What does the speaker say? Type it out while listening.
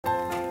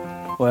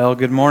Well,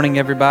 good morning,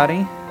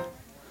 everybody.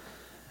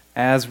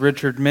 As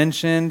Richard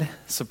mentioned,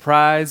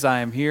 surprise, I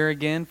am here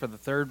again for the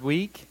third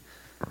week.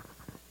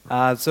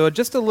 So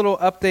just a little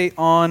update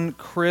on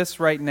Chris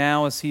right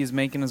now as he is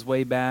making his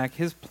way back.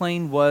 His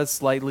plane was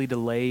slightly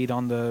delayed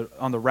on the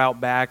route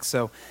back,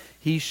 so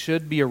he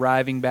should be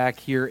arriving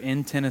back here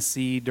in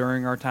Tennessee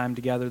during our time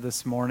together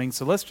this morning.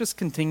 So let's just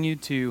continue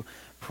to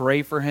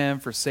pray for him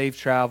for safe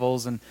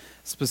travels and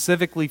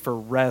specifically for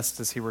rest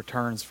as he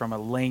returns from a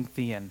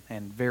lengthy and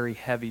very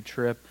heavy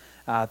trip.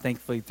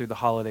 Thankfully, through the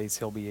holidays,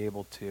 he'll be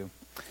able to.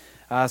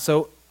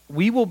 So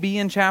we will be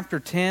in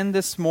chapter 10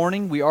 this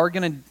morning. We are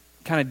going to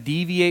kind of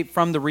deviate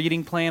from the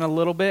reading plan a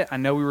little bit. I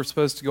know we were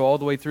supposed to go all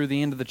the way through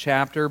the end of the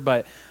chapter,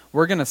 but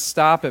we're going to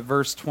stop at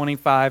verse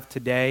 25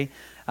 today.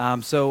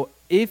 So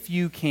if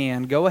you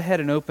can, go ahead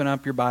and open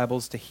up your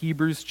Bibles to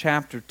Hebrews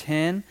chapter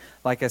 10.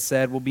 Like I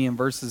said, we'll be in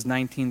verses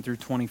 19 through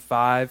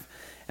 25.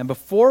 And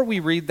before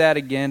we read that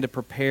again to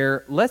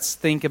prepare, let's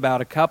think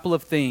about a couple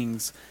of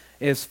things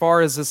as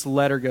far as this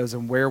letter goes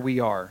and where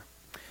we are.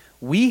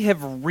 We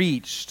have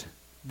reached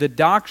the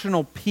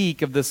doctrinal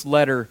peak of this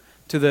letter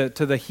to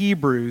the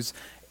Hebrews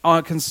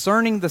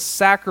concerning the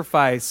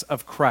sacrifice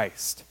of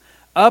Christ.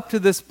 Up to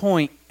this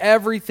point,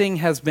 everything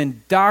has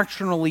been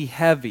doctrinally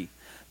heavy.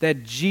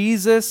 That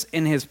Jesus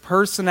in his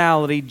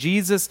personality,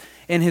 Jesus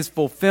in his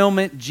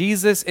fulfillment,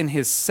 Jesus in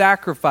his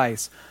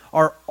sacrifice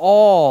are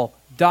all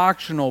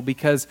doctrinal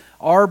because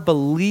our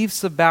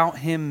beliefs about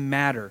him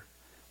matter.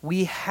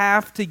 We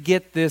have to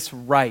get this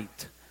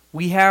right.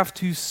 We have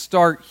to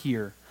start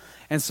here.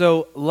 And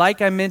so,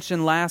 like I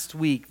mentioned last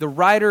week, the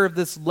writer of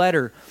this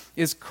letter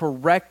is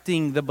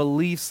correcting the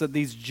beliefs that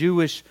these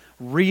Jewish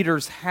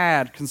readers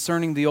had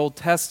concerning the Old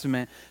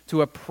Testament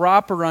to a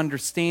proper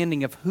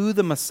understanding of who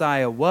the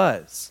Messiah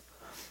was.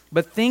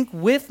 But think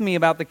with me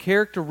about the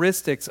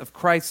characteristics of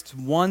Christ's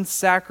one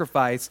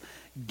sacrifice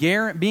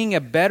being a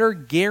better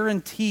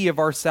guarantee of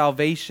our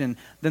salvation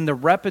than the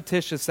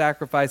repetitious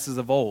sacrifices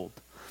of old.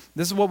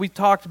 This is what we've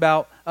talked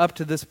about up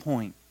to this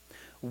point.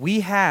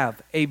 We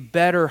have a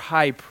better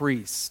high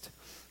priest.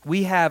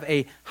 We have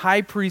a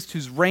high priest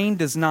whose reign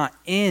does not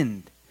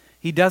end.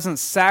 He doesn't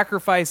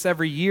sacrifice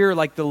every year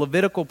like the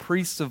Levitical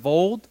priests of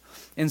old.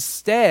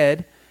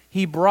 Instead,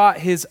 he brought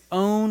his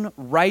own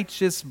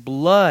righteous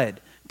blood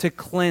to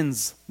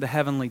cleanse the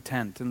heavenly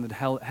tent and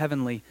the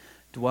heavenly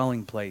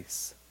dwelling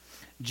place.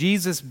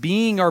 Jesus,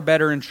 being our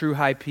better and true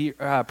high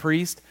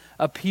priest,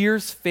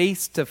 appears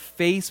face to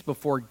face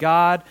before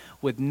God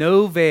with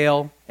no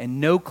veil and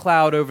no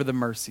cloud over the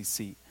mercy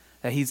seat.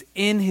 That he's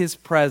in his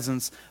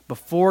presence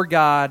before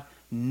God,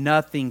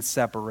 nothing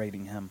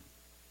separating him.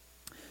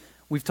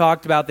 We've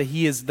talked about that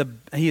he is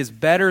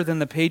better than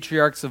the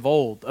patriarchs of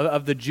old,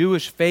 of the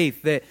Jewish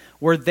faith, that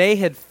where they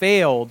had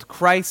failed,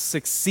 Christ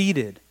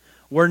succeeded.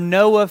 Where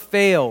Noah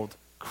failed,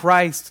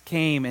 Christ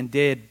came and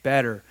did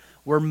better.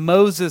 Where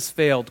Moses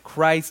failed,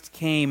 Christ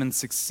came and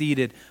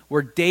succeeded.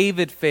 Where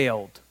David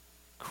failed,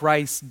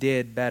 Christ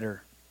did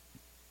better.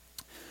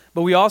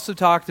 But we also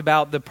talked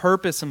about the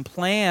purpose and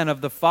plan of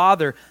the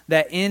Father,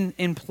 that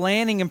in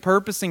planning and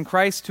purposing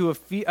Christ to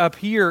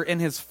appear in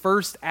his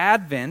first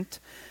advent,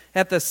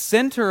 at the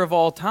center of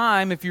all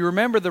time, if you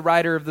remember, the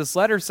writer of this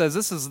letter says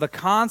this is the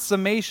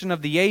consummation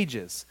of the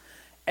ages.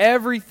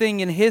 Everything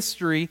in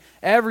history,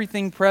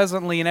 everything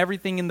presently, and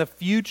everything in the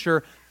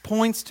future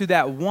points to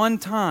that one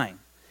time.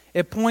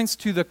 It points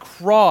to the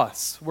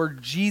cross where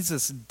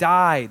Jesus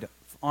died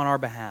on our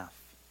behalf.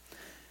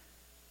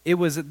 It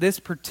was at this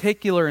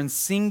particular and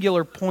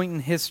singular point in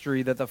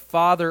history that the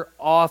Father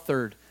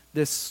authored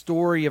this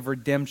story of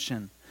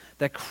redemption,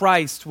 that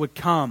Christ would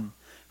come.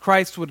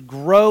 Christ would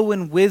grow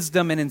in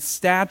wisdom and in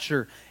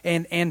stature,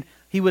 and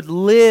he would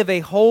live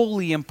a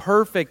holy and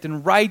perfect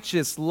and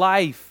righteous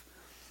life.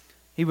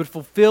 He would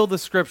fulfill the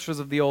scriptures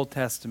of the Old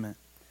Testament.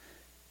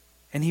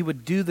 And he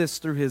would do this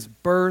through his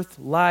birth,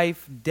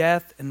 life,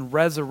 death, and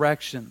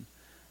resurrection.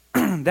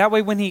 That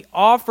way, when he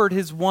offered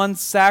his one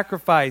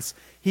sacrifice,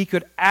 he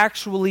could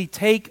actually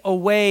take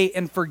away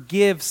and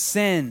forgive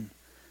sin,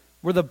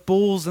 where the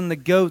bulls and the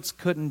goats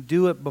couldn't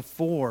do it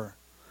before.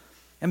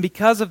 And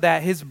because of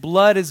that, his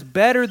blood is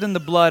better than the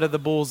blood of the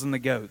bulls and the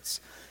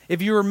goats.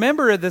 If you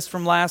remember this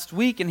from last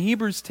week in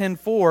Hebrews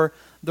 10:4,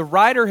 the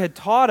writer had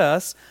taught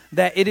us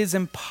that it is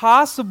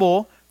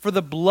impossible for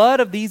the blood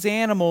of these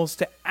animals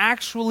to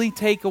actually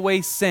take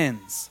away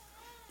sins.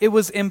 It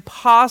was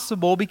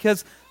impossible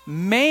because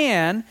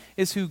man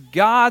is who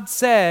God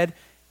said,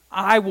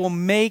 I will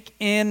make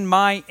in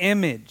my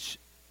image.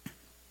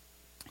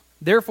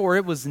 Therefore,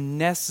 it was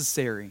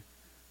necessary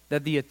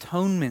that the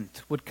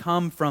atonement would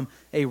come from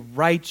a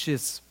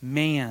righteous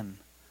man,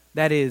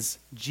 that is,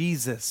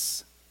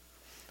 Jesus.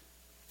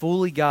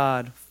 Fully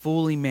God,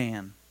 fully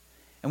man.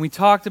 And we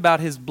talked about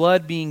his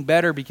blood being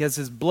better because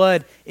his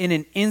blood, in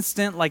an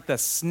instant, like the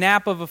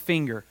snap of a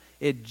finger,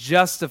 it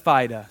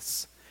justified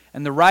us.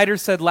 And the writer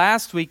said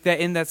last week that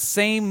in that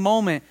same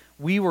moment,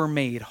 we were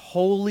made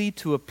holy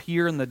to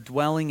appear in the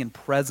dwelling and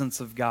presence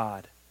of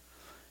God.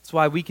 That's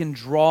why we can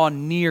draw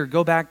near.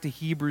 Go back to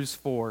Hebrews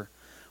 4.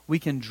 we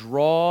can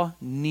draw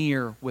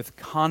near with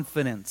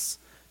confidence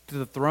to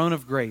the throne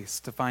of grace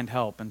to find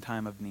help in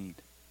time of need.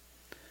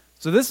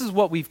 So this is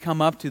what we've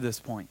come up to this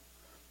point.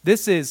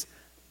 This is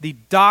the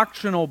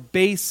doctrinal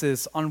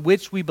basis on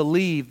which we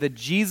believe that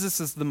Jesus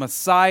is the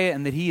Messiah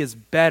and that he is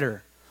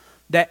better.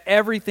 That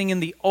everything in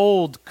the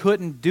old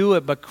couldn't do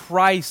it, but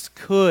Christ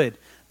could.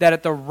 That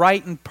at the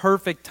right and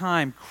perfect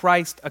time,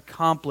 Christ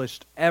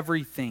accomplished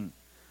everything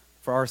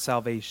for our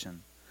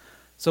salvation.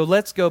 So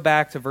let's go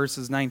back to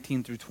verses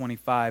 19 through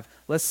 25.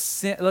 Let's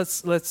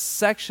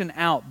section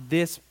out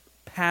this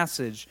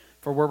passage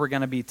for where we're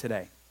going to be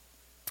today.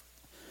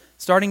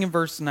 Starting in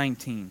verse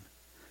 19.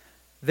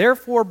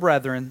 Therefore,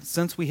 brethren,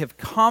 since we have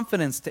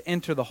confidence to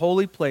enter the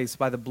holy place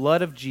by the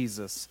blood of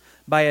Jesus,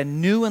 by a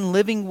new and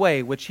living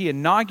way which he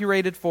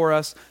inaugurated for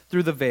us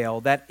through the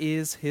veil, that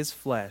is his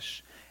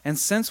flesh, and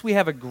since we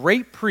have a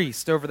great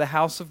priest over the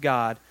house of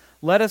God,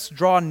 let us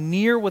draw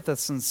near with a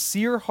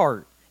sincere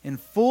heart in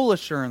full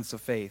assurance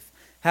of faith,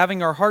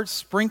 having our hearts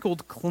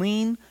sprinkled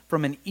clean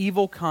from an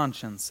evil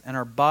conscience and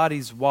our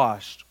bodies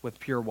washed with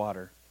pure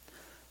water.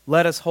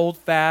 Let us hold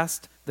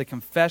fast the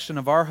confession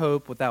of our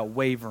hope without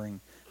wavering,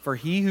 for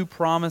he who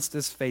promised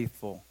is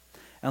faithful.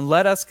 And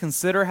let us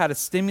consider how to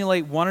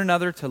stimulate one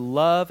another to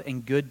love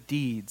and good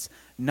deeds,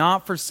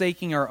 not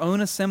forsaking our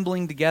own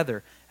assembling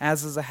together,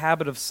 as is a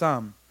habit of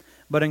some,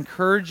 but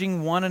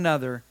encouraging one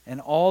another, and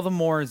all the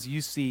more as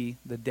you see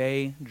the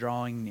day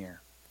drawing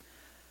near.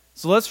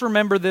 So let's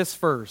remember this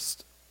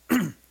first.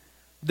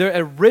 The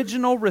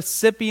original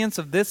recipients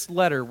of this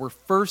letter were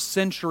first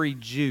century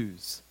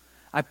Jews.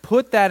 I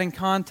put that in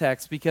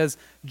context because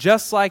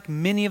just like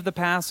many of the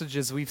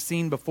passages we've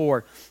seen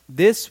before,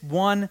 this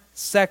one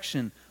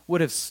section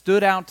would have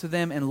stood out to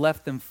them and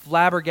left them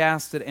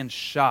flabbergasted and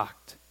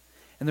shocked.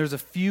 And there's a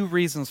few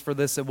reasons for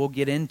this that we'll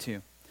get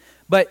into.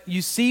 But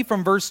you see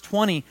from verse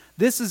 20,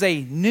 this is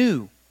a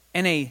new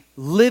and a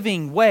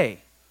living way.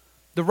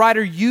 The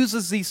writer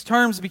uses these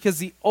terms because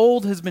the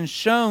old has been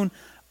shown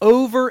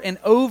over and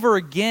over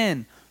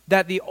again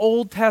that the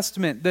Old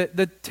Testament,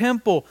 the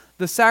temple,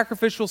 the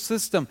sacrificial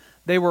system,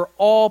 they were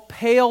all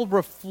pale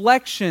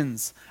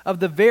reflections of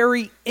the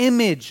very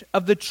image,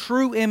 of the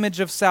true image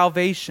of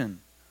salvation.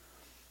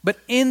 But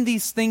in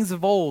these things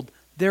of old,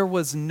 there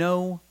was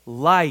no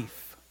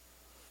life.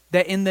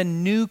 That in the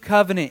new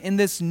covenant, in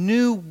this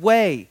new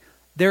way,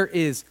 there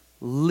is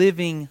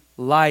living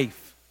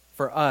life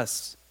for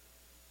us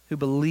who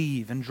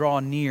believe and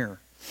draw near.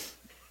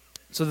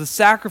 So the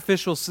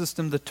sacrificial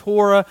system, the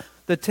Torah,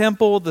 the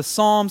temple, the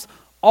Psalms,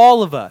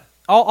 all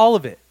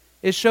of it,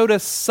 it showed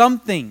us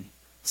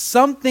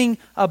something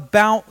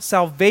about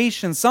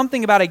salvation,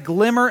 something about a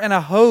glimmer and a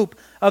hope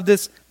of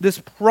this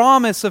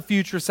promise of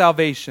future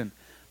salvation.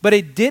 But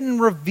it didn't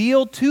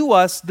reveal to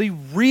us the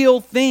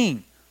real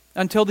thing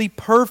until the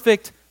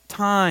perfect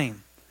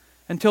time,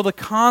 until the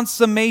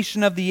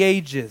consummation of the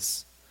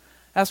ages.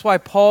 That's why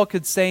Paul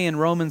could say in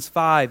Romans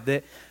 5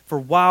 that for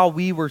while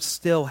we were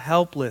still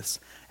helpless,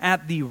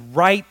 at the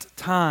right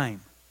time,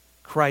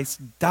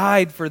 Christ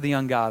died for the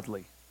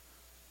ungodly.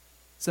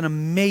 It's an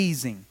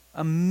amazing,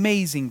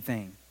 amazing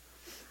thing.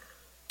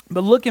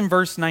 But look in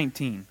verse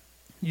 19.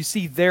 You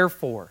see,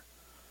 therefore,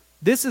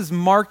 this is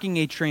marking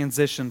a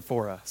transition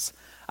for us.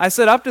 I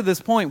said up to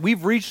this point,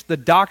 we've reached the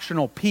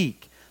doctrinal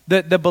peak.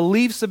 The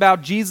beliefs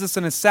about Jesus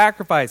and his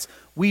sacrifice,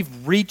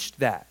 we've reached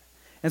that.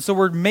 And so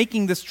we're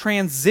making this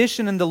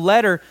transition in the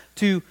letter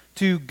to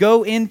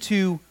go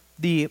into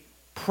the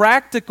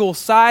practical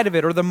side of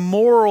it, or the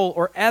moral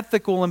or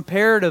ethical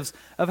imperatives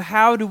of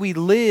how do we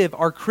live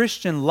our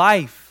Christian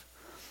life.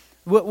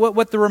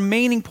 What the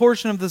remaining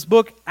portion of this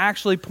book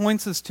actually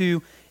points us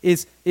to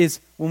is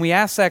when we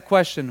ask that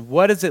question,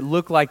 what does it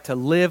look like to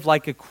live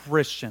like a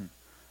Christian?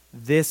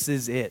 This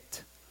is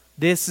it.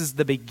 This is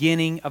the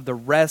beginning of the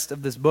rest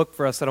of this book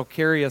for us that'll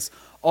carry us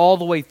all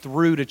the way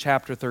through to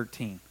chapter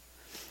 13.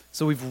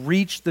 So we've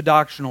reached the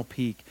doctrinal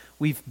peak.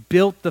 We've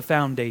built the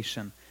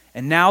foundation.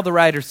 And now the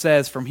writer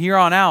says, from here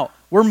on out,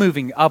 we're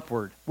moving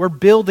upward. We're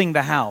building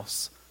the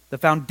house. The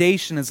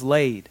foundation is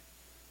laid.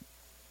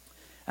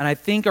 And I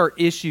think our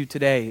issue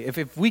today,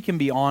 if we can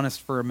be honest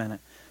for a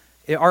minute,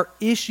 our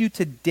issue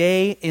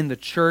today in the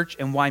church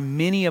and why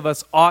many of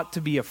us ought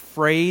to be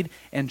afraid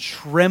and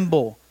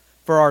tremble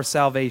for our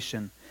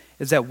salvation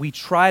is that we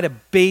try to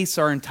base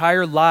our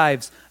entire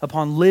lives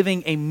upon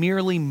living a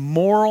merely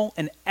moral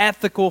and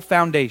ethical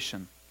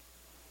foundation.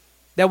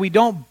 That we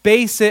don't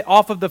base it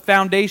off of the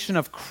foundation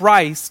of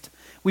Christ.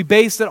 We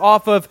base it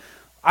off of,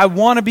 I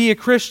want to be a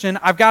Christian,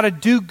 I've got to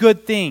do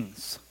good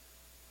things.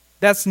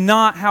 That's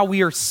not how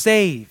we are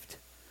saved.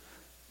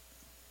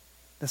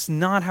 That's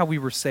not how we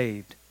were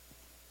saved.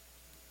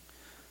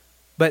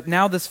 But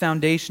now this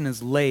foundation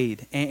is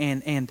laid,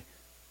 and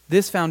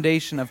this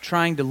foundation of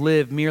trying to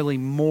live merely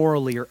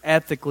morally or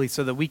ethically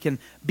so that we can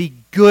be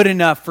good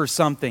enough for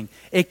something,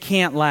 it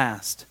can't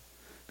last.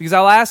 Because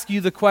I'll ask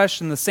you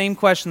the same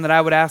question that I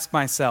would ask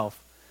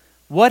myself.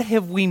 What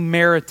have we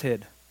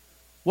merited?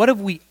 What have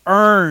we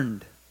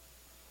earned?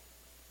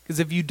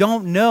 Because if you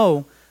don't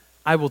know,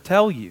 I will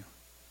tell you.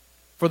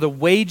 For the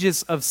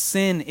wages of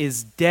sin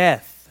is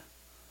death.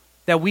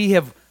 That we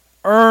have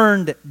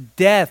earned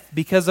death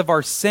because of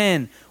our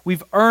sin.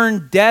 We've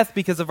earned death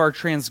because of our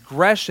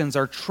transgressions,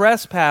 our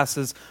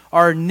trespasses,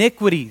 our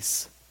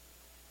iniquities.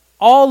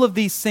 All of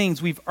these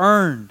things we've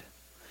earned.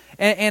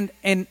 And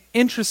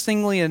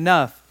interestingly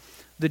enough,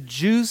 the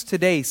Jews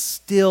today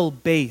still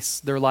base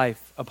their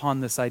life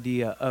upon this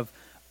idea of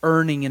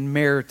earning and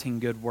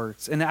meriting good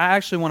works. And I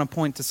actually want to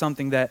point to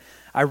something that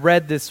I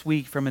read this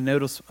week from a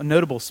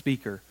notable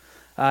speaker.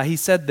 He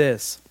said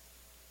this: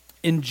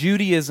 in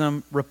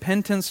Judaism,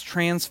 repentance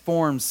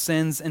transforms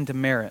sins into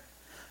merit.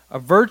 A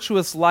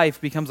virtuous life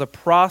becomes a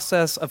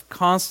process of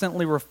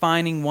constantly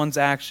refining one's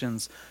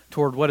actions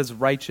toward what is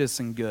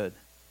righteous and good.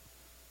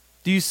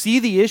 Do you see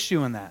the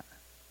issue in that?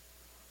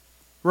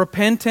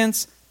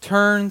 Repentance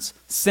turns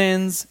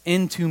sins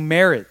into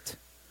merit.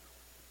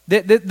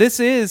 This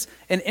is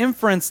an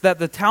inference that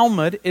the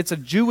Talmud, it's a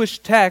Jewish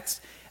text,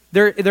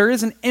 there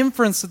is an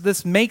inference that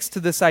this makes to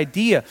this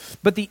idea.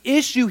 But the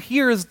issue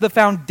here is the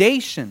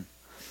foundation.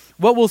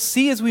 What we'll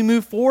see as we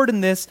move forward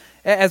in this,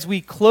 as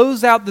we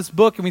close out this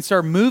book and we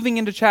start moving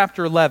into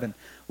chapter 11,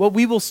 what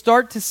we will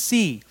start to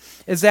see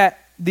is that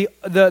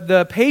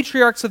the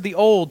patriarchs of the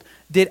old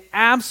did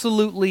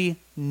absolutely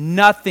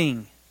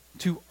nothing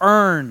to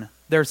earn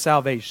their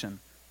salvation.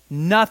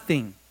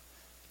 Nothing.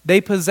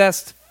 They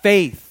possessed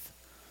faith,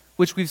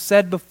 which we've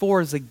said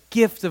before is a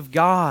gift of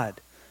God.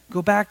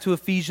 Go back to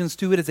Ephesians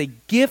 2. It is a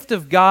gift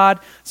of God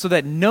so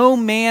that no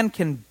man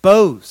can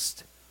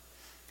boast.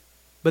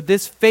 But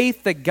this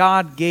faith that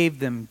God gave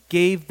them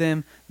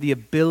the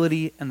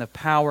ability and the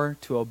power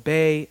to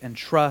obey and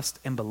trust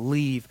and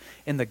believe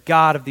in the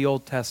God of the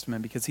Old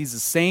Testament, because He's the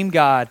same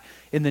God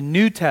in the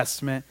New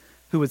Testament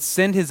who would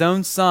send His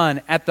own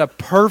Son at the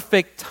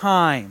perfect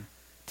time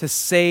to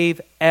save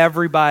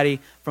everybody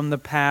from the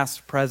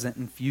past, present,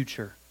 and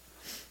future.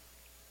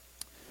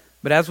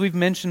 But as we've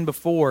mentioned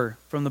before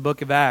from the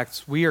book of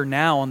Acts, we are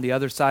now on the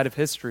other side of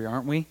history,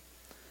 aren't we?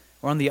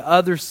 We're on the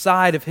other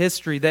side of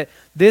history, that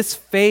this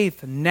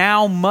faith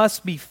now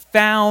must be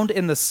found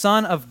in the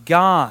Son of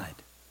God.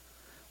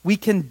 We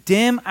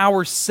condemn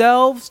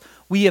ourselves,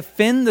 we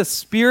offend the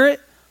Spirit,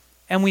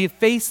 and we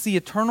face the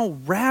eternal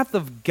wrath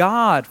of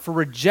God for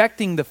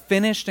rejecting the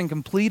finished and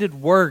completed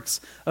works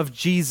of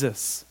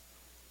Jesus.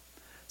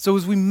 So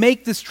as we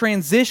make this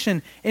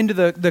transition into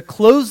the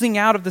closing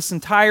out of this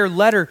entire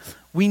letter,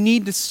 we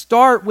need to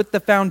start with the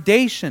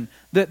foundation,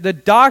 the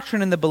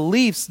doctrine and the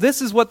beliefs.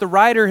 This is what the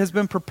writer has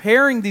been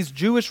preparing these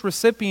Jewish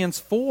recipients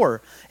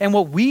for, and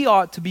what we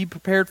ought to be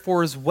prepared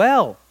for as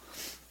well.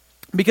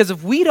 Because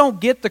if we don't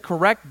get the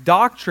correct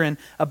doctrine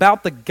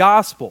about the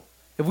gospel,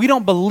 if we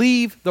don't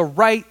believe the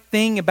right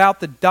thing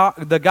about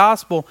the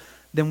gospel,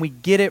 then we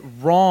get it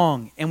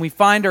wrong, and we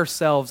find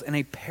ourselves in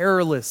a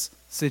perilous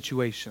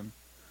situation.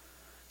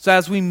 So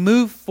as we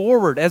move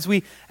forward, as we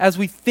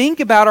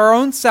think about our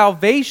own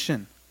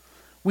salvation,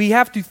 we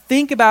have to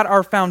think about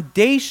our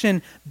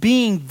foundation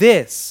being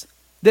this: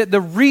 that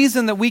the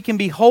reason that we can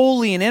be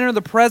holy and enter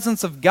the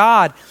presence of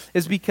God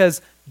is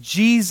because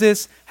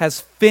Jesus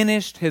has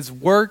finished His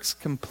works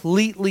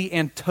completely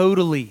and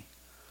totally.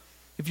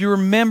 If you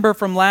remember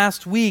from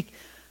last week,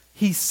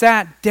 He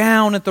sat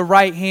down at the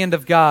right hand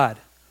of God.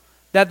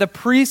 That the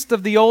priests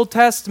of the Old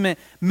Testament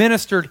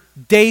ministered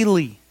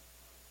daily.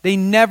 They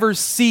never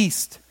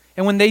ceased.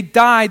 And when they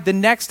died, the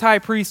next high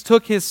priest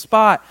took his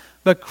spot.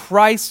 But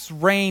Christ's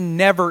reign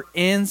never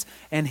ends,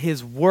 and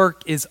His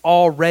work is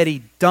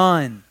already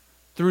done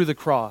through the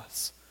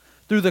cross.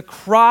 Through the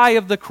cry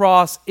of the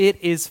cross, it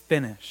is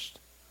finished.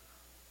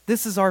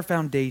 This is our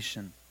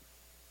foundation.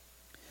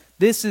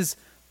 This is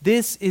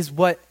the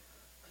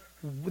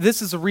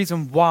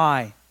reason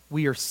why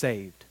we are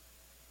saved.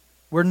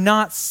 We're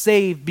not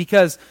saved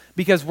because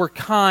we're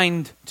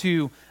kind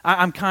to,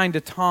 I'm kind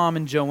to Tom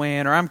and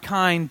Joanne, or I'm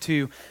kind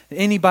to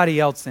anybody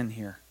else in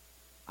here.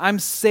 I'm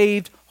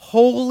saved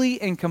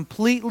wholly and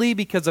completely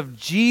because of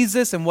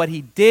Jesus and what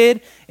He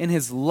did in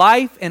His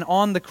life and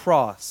on the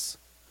cross.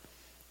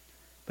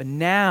 But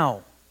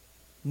now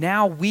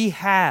we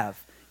have,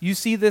 you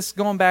see this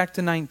going back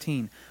to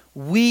 19,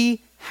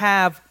 we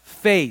have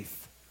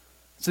faith.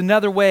 It's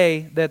another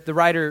way that the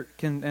writer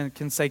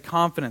can say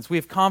confidence. We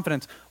have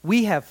confidence.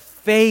 We have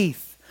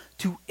faith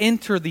to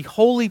enter the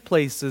holy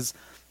places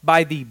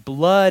by the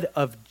blood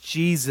of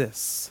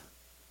Jesus.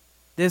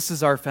 This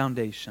is our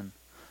foundation.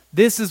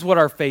 This is what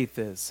our faith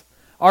is.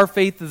 Our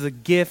faith is a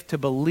gift to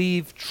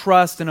believe,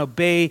 trust, and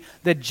obey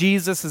that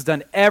Jesus has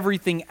done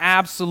everything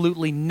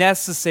absolutely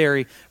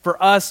necessary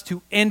for us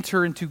to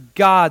enter into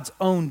God's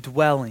own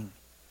dwelling.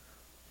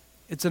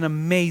 It's an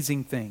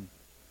amazing thing.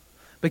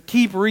 But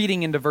keep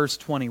reading into verse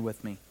 20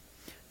 with me.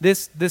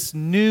 This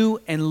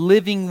new and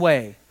living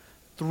way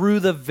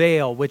through the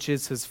veil, which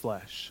is His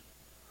flesh.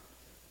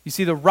 You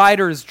see, the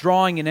writer is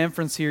drawing an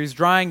inference here. He's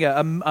drawing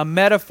a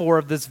metaphor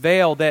of this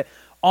veil that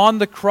on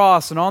the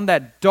cross and on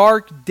that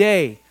dark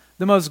day,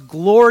 the most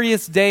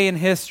glorious day in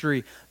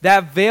history,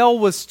 that veil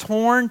was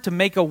torn to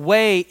make a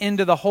way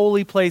into the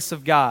holy place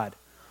of God.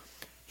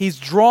 He's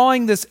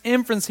drawing this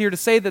inference here to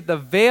say that the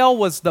veil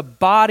was the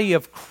body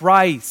of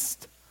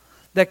Christ.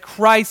 That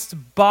Christ's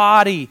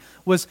body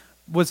was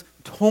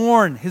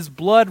torn. His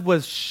blood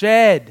was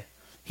shed.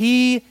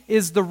 He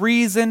is the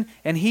reason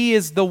and He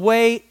is the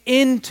way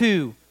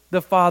into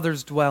the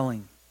Father's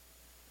dwelling.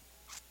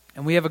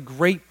 And we have a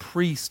great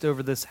priest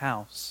over this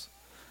house.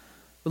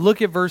 But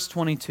look at verse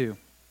 22.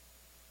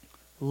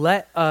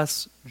 Let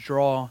us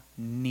draw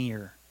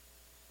near.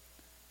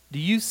 Do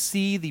you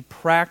see the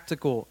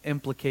practical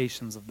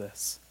implications of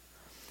this?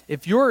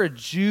 If you're a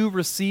Jew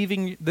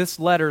receiving this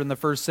letter in the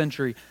first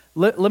century,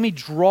 let me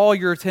draw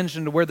your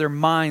attention to where their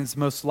minds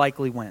most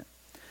likely went.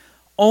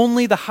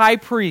 Only the high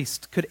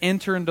priest could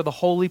enter into the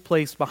holy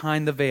place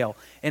behind the veil,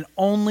 and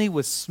only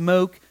with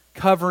smoke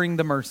covering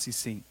the mercy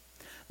seat.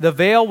 The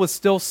veil was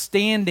still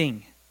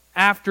standing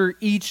after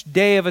each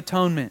day of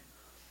atonement,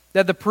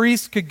 that the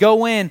priest could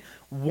go in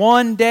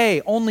one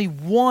day, only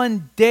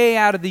one day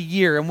out of the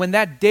year, and when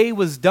that day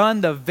was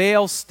done, the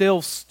veil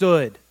still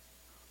stood.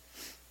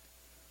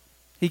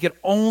 He could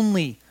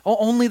only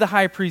the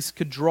high priest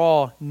could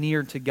draw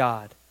near to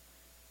God,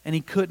 and he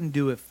couldn't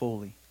do it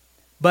fully.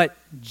 But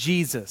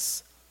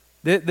Jesus,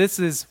 this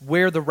is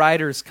where the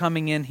writer is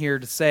coming in here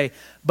to say,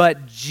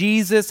 but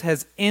Jesus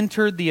has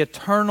entered the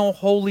eternal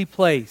holy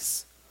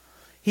place.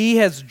 He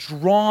has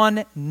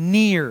drawn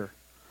near.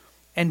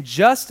 And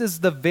just as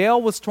the veil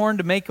was torn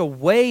to make a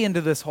way into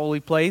this holy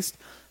place,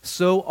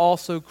 so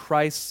also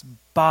Christ's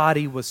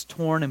body was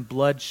torn and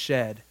blood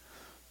shed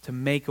to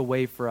make a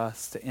way for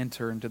us to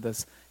enter into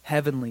this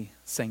heavenly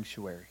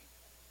sanctuary.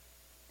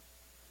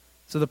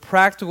 So the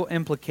practical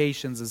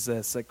implications is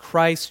this, that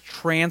Christ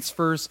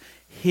transfers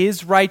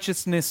His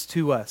righteousness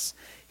to us.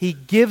 He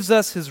gives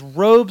us His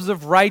robes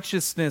of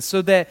righteousness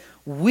so that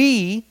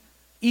we,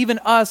 even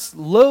us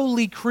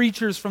lowly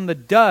creatures from the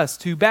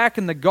dust who back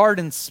in the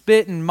garden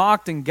spit and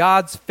mocked in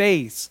God's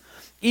face,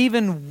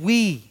 even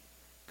we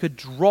could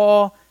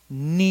draw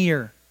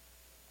near.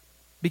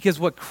 Because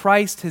what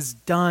Christ has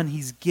done,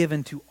 He's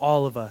given to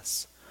all of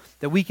us.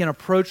 That we can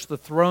approach the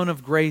throne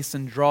of grace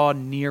and draw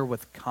near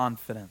with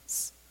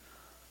confidence.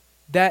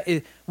 That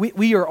is,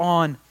 we are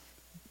on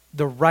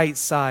the right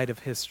side of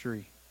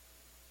history.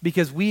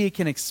 Because we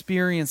can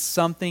experience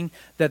something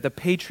that the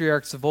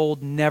patriarchs of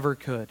old never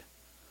could.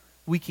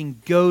 We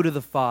can go to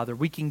the Father.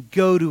 We can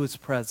go to His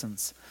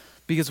presence.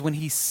 Because when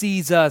He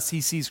sees us,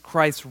 He sees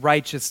Christ's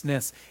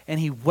righteousness and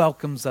He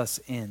welcomes us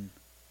in.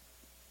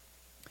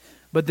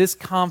 But this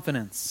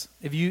confidence,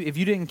 if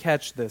you didn't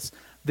catch this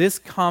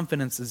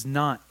confidence is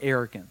not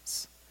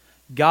arrogance.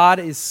 God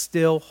is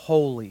still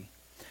holy.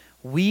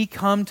 We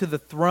come to the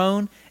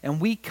throne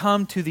and we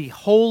come to the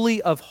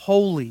Holy of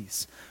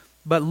Holies.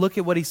 But look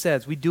at what He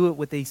says. We do it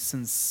with a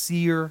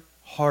sincere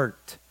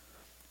heart,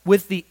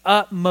 with the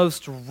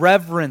utmost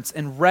reverence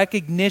and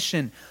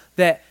recognition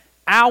that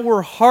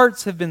our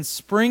hearts have been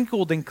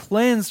sprinkled and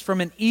cleansed from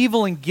an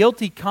evil and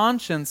guilty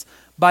conscience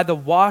by the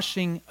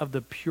washing of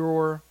the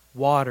pure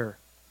water.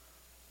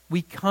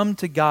 We come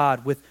to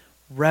God with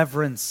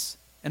reverence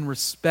and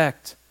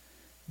respect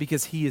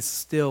because He is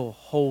still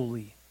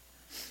holy.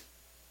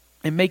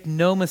 And make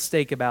no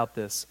mistake about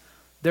this,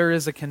 there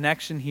is a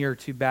connection here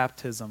to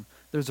baptism.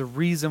 There's a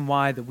reason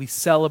why that we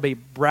celebrate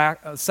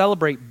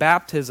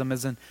baptism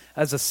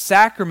as a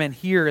sacrament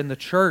here in the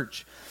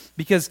church.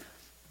 Because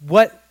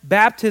what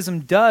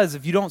baptism does,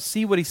 if you don't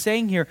see what he's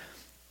saying here,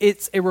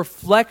 it's a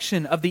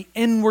reflection of the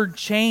inward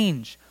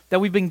change. That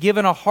we've been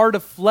given a heart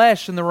of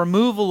flesh and the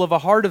removal of a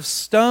heart of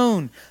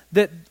stone.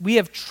 That we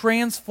have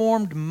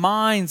transformed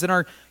minds and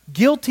our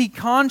guilty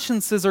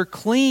consciences are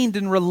cleaned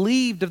and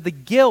relieved of the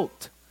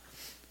guilt.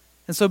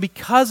 And so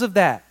because of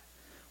that,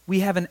 we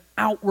have an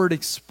outward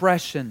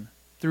expression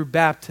through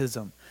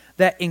baptism.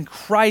 That in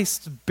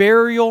Christ's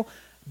burial,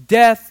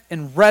 death,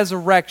 and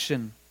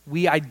resurrection,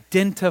 we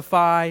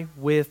identify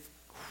with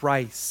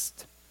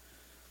Christ.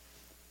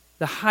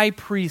 The high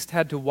priest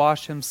had to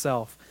wash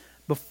himself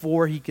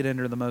before he could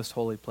enter the most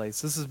holy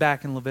place. This is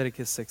back in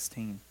Leviticus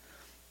 16.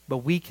 But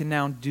we can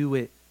now do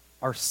it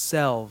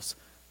ourselves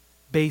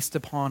based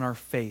upon our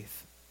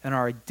faith and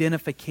our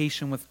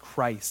identification with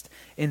Christ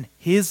in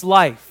His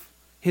life,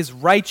 His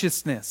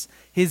righteousness,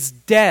 His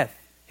death,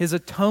 His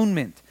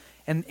atonement,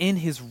 and in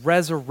His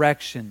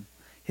resurrection,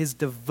 His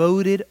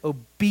devoted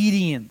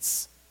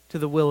obedience to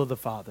the will of the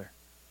Father.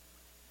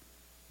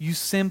 You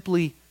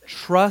simply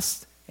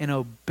trust and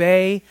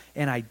obey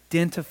and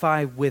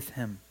identify with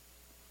Him.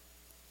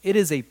 It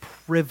is a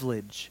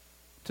privilege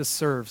to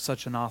serve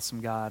such an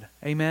awesome God.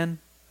 Amen?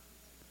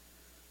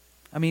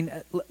 I mean,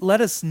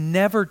 let us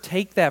never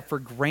take that for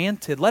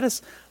granted. Let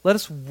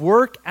us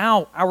work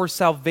out our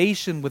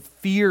salvation with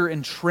fear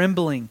and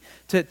trembling,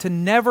 to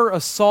never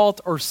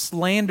assault or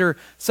slander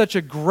such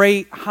a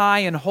great, high,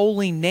 and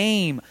holy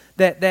name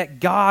that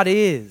God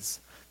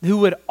is, who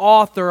would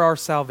author our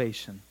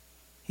salvation.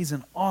 He's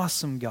an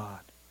awesome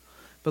God.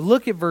 But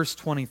look at verse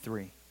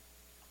 23.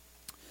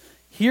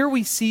 Here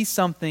we see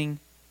something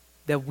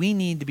that we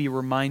need to be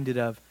reminded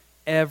of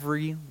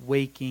every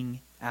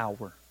waking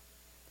hour.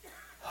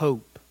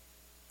 Hope.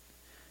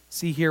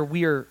 See here,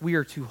 we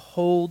are to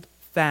hold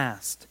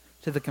fast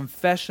to the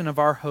confession of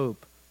our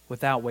hope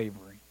without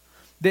wavering.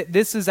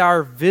 This is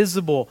our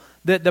visible,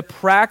 the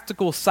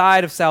practical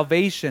side of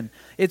salvation.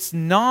 It's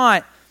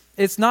not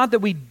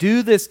that we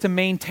do this to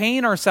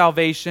maintain our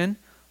salvation.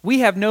 We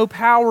have no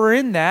power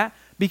in that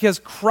because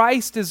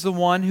Christ is the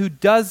one who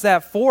does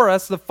that for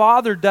us. The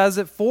Father does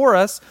it for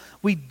us.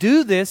 We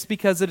do this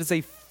because it is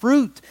a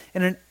fruit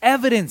and an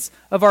evidence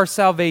of our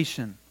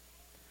salvation.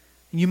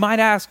 You might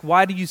ask,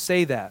 why do you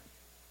say that?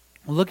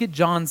 Well, look at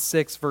John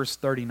 6, verse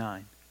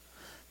 39.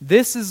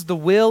 This is the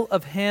will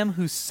of him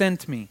who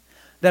sent me,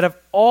 that of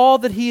all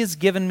that he has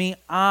given me,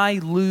 I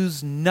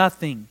lose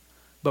nothing,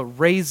 but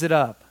raise it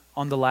up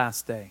on the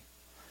last day.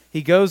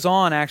 He goes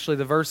on, actually,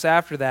 the verse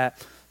after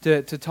that,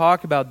 to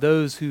talk about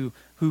those who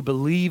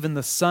believe in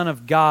the Son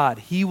of God.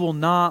 He will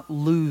not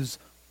lose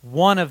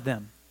one of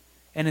them,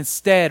 and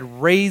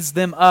instead raise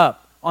them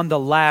up on the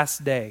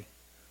last day.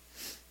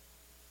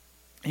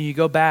 And you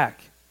go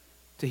back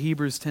to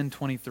Hebrews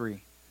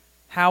 10:23.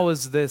 How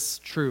is this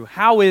true?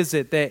 How is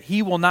it that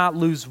he will not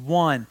lose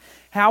one?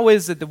 How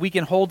is it that we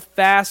can hold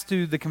fast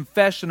to the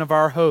confession of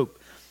our hope?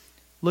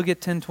 Look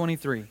at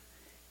 10:23.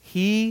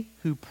 He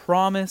who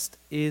promised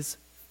is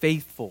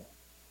faithful.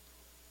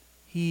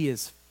 He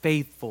is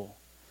faithful.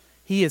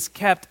 He has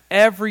kept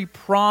every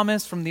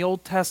promise from the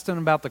Old Testament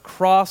about the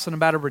cross and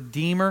about a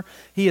Redeemer.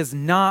 He has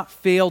not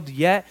failed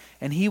yet,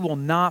 and he will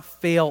not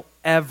fail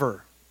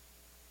ever.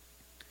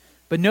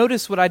 But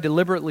notice what I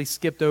deliberately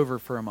skipped over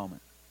for a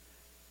moment.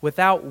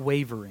 Without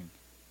wavering.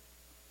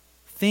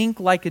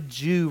 Think like a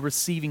Jew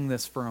receiving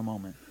this for a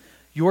moment.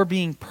 You're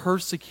being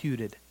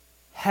persecuted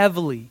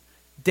heavily,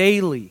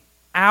 daily,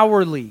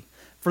 hourly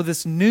for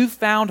this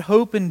newfound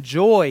hope and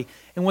joy.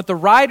 And what the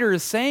writer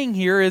is saying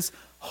here is,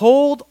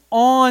 hold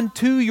on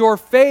to your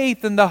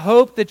faith and the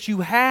hope that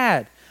you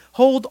had.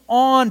 Hold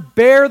on,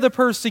 bear the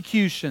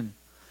persecution.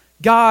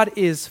 God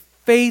is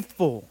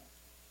faithful.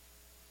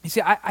 You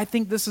see, I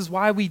think this is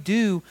why we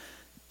do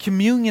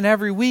communion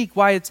every week,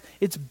 why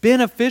it's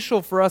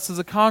beneficial for us as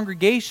a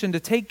congregation to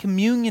take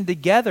communion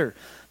together.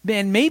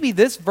 And maybe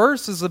this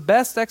verse is the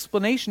best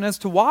explanation as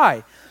to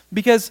why.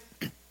 Because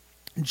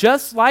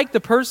just like the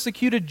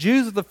persecuted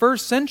Jews of the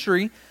first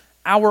century,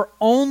 our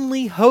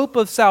only hope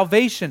of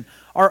salvation,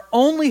 our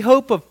only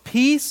hope of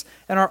peace,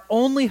 and our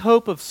only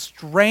hope of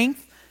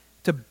strength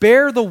to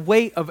bear the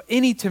weight of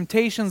any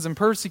temptations and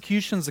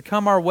persecutions that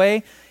come our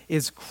way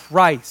is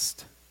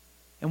Christ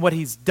and what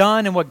He's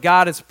done and what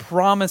God has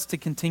promised to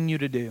continue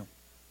to do.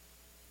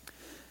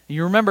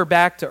 You remember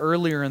back to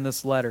earlier in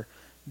this letter,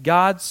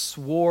 God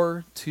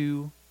swore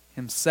to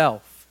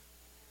Himself.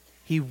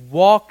 He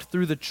walked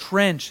through the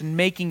trench in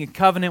making a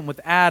covenant with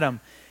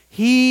Adam.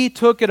 He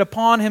took it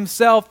upon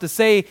Himself to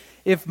say,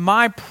 if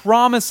my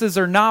promises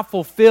are not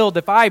fulfilled,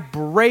 if I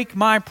break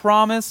my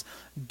promise,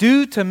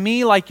 do to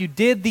me like you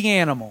did the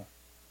animal.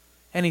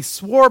 And He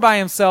swore by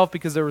Himself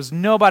because there was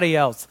nobody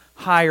else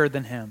higher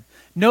than Him.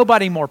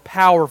 Nobody more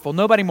powerful,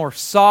 nobody more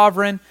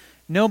sovereign,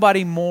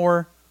 nobody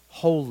more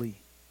holy.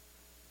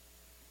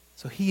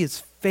 So He is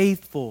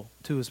faithful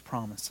to His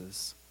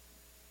promises.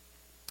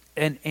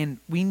 And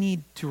we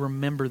need to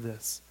remember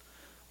this.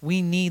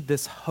 We need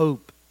this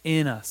hope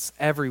in us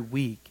every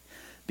week.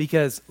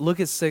 Because look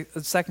at 2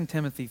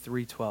 Timothy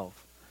 3:12.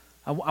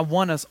 I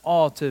want us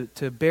all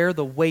to bear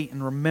the weight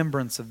and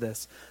remembrance of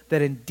this.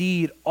 That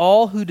indeed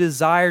all who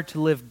desire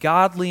to live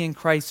godly in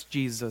Christ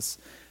Jesus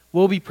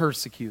will be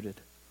persecuted.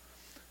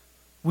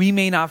 We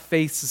may not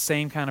face the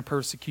same kind of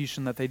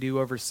persecution that they do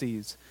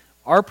overseas.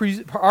 Our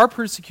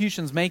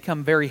persecutions may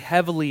come very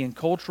heavily in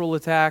cultural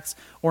attacks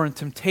or in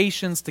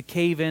temptations to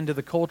cave into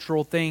the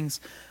cultural things,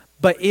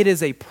 but it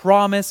is a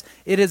promise,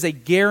 it is a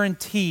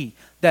guarantee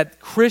that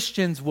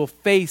Christians will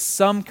face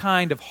some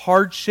kind of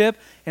hardship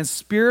and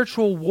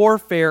spiritual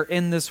warfare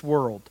in this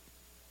world.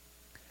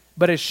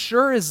 But as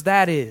sure as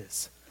that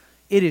is,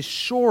 it is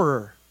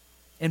surer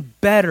and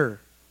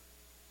better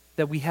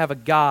that we have a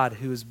God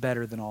who is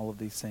better than all of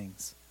these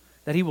things.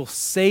 That He will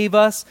save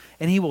us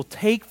and He will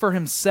take for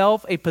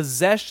Himself a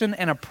possession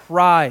and a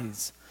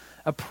prize.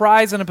 A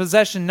prize and a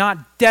possession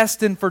not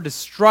destined for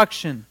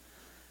destruction,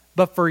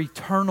 but for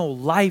eternal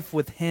life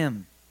with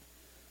Him.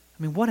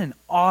 I mean, what an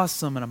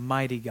awesome and a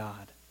mighty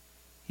God.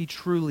 He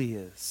truly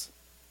is.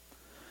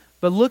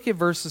 But look at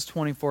verses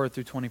 24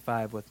 through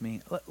 25 with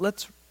me.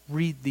 Let's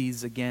read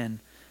these again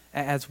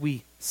as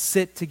we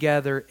sit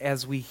together,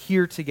 as we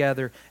hear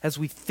together, as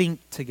we think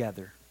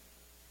together.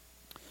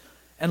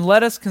 And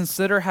let us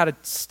consider how to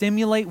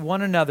stimulate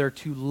one another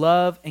to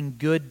love and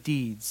good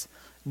deeds,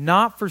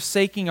 not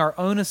forsaking our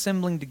own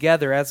assembling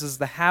together, as is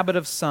the habit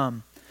of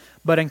some,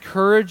 but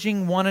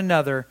encouraging one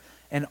another,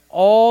 and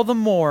all the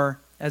more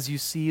as you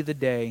see the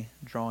day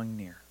drawing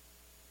near.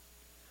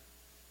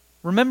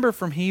 Remember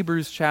from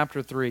Hebrews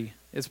chapter 3,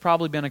 it's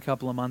probably been a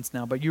couple of months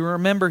now, but you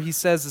remember he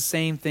says the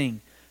same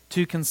thing,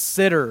 to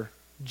consider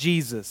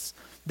Jesus.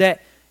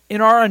 That in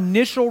our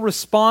initial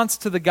response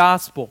to the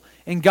gospel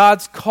and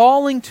God's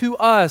calling to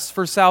us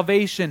for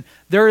salvation,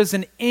 there is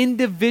an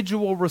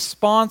individual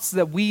response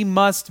that we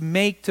must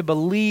make to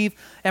believe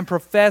and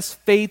profess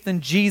faith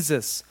in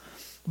Jesus.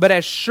 But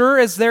as sure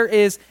as there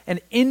is an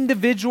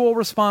individual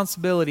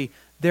responsibility,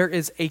 there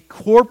is a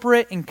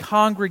corporate and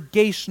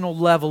congregational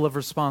level of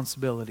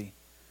responsibility.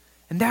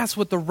 And that's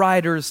what the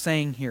writer is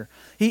saying here.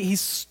 He's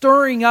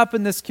stirring up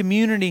in this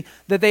community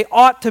that they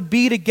ought to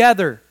be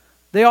together.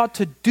 They ought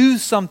to do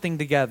something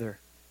together.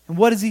 And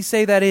what does he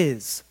say that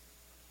is?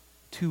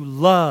 To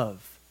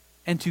love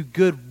and to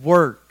good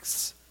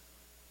works.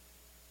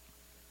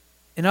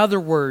 In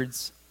other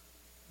words,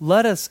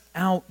 let us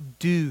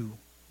outdo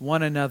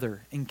one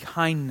another in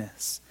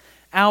kindness,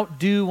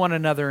 outdo one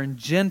another in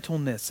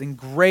gentleness, in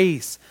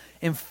grace,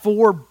 in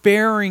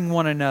forbearing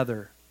one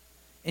another,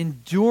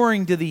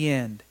 enduring to the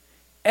end,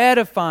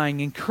 edifying,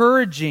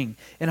 encouraging,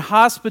 in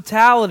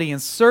hospitality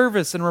and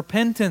service and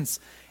repentance,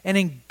 and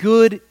in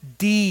good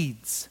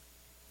deeds.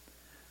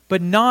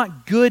 But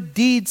not good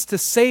deeds to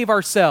save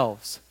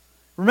ourselves.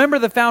 Remember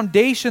the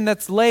foundation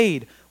that's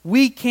laid.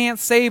 We can't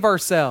save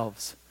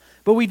ourselves,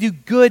 but we do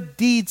good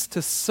deeds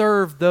to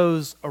serve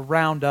those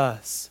around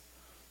us,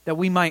 that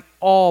we might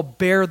all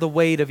bear the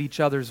weight of each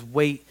other's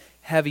weight,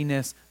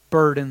 heaviness,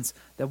 burdens,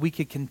 that we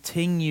could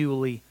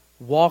continually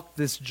walk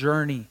this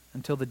journey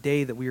until the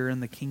day that we are in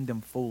the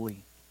kingdom fully.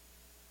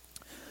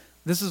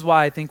 This is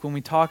why I think when we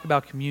talk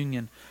about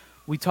communion,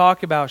 we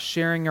talk about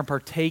sharing or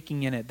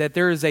partaking in it, that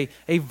there is a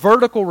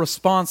vertical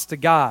response to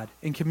God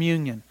in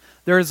communion.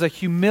 There is a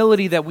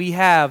humility that we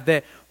have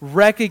that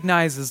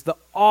recognizes the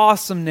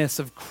awesomeness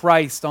of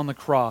Christ on the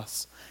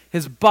cross,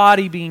 His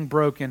body being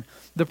broken,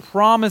 the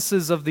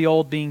promises of the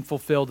old being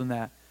fulfilled in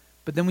that.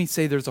 But then we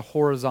say there's a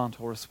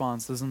horizontal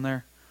response, isn't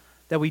there?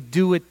 That we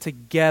do it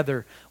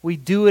together. We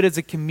do it as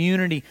a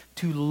community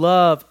to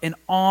love and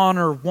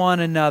honor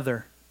one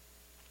another.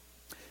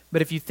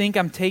 But if you think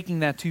I'm taking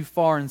that too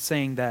far in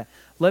saying that,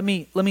 let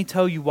me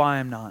tell you why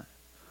I'm not.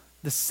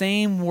 The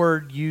same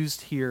word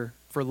used here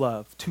for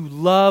love, to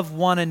love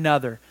one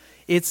another,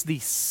 it's the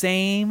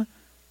same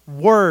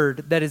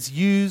word that is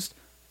used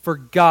for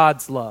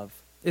God's love.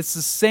 It's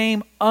the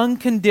same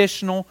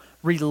unconditional,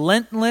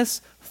 relentless,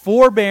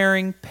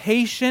 forbearing,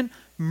 patient,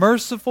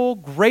 merciful,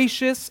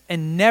 gracious,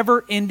 and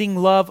never-ending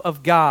love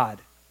of God.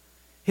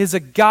 His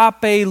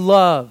agape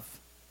love.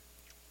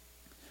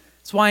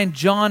 That's why in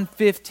John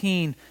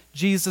 15,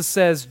 Jesus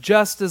says,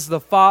 "Just as the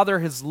Father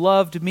has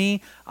loved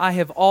me, I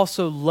have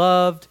also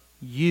loved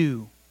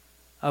you.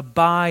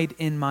 Abide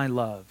in my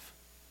love."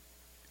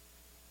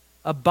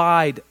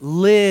 Abide,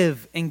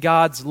 live in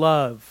God's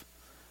love.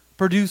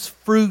 Produce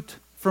fruit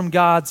from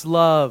God's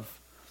love.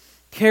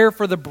 Care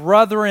for the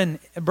brethren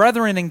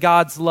in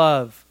God's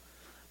love.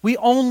 We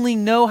only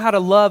know how to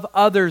love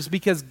others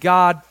because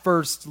God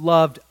first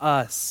loved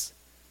us.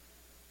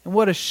 And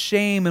what a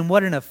shame and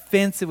what an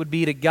offense it would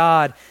be to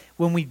God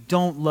when we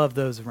don't love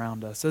those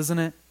around us, isn't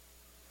it?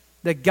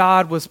 That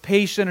God was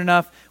patient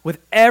enough with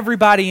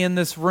everybody in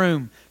this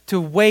room to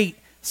wait,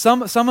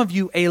 some of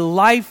you, a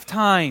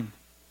lifetime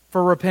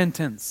for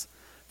repentance,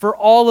 for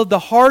all of the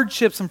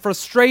hardships and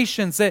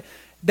frustrations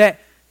that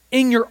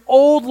in your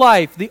old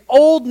life, the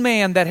old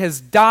man that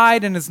has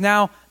died and is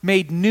now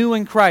made new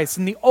in Christ,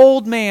 and the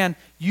old man,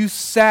 you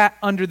sat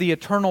under the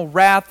eternal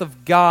wrath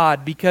of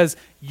God because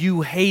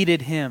you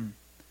hated him.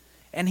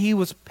 And He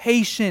was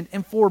patient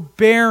and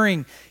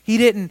forbearing. He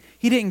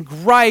didn't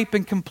gripe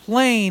and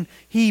complain.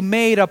 He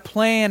made a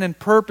plan and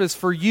purpose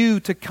for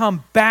you to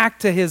come back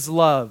to His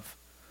love,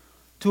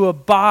 to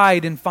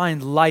abide and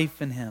find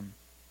life in Him.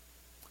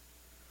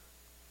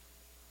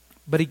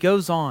 But he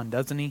goes on,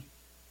 doesn't he?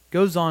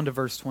 Goes on to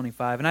verse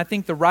 25. And I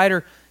think the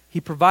writer,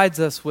 he provides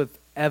us with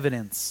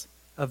evidence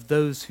of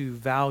those who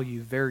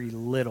value very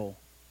little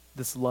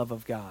this love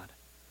of God.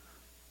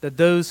 That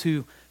those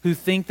who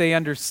think they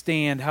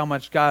understand how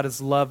much God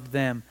has loved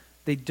them,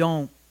 they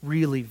don't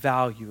really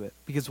value it.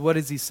 Because what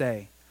does he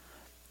say?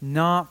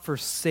 Not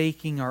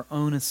forsaking our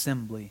own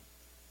assembly,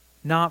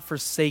 not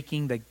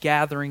forsaking the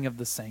gathering of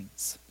the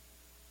saints.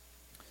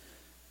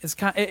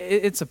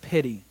 It's a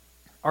pity,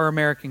 our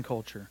American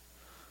culture,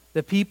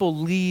 that people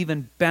leave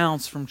and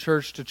bounce from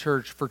church to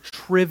church for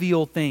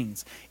trivial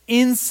things,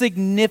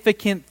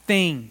 insignificant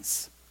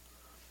things.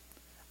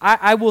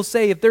 I will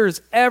say, if there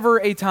is ever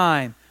a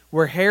time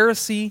where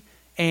heresy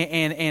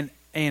and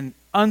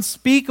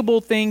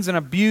unspeakable things and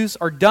abuse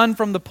are done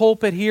from the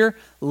pulpit here,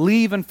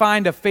 leave and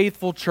find a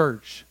faithful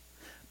church.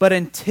 But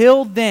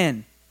until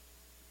then,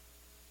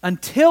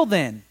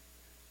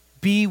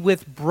 be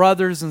with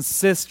brothers and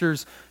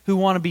sisters who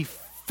want to be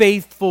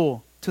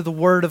faithful to the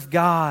Word of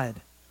God,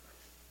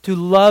 to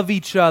love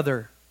each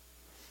other.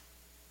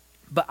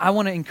 But I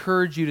want to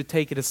encourage you to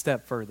take it a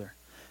step further,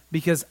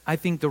 because I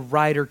think the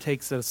writer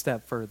takes it a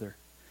step further.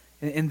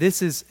 And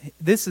this is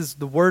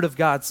the Word of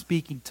God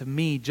speaking to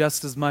me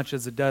just as much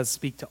as it does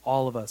speak to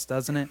all of us,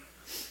 doesn't it?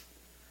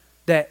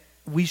 That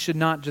we should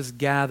not just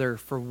gather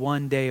for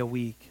one day a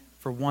week,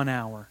 for 1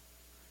 hour.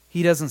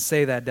 He doesn't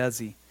say that, does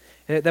he?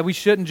 That we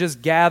shouldn't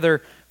just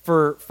gather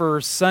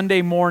for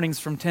Sunday mornings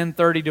from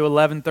 10:30 to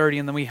 11:30,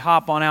 and then we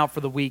hop on out for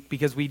the week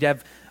because we'd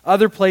have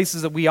other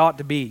places that we ought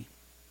to be.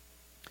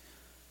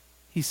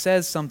 He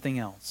says something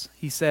else.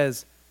 He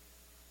says,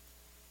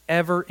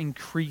 ever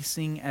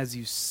increasing as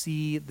you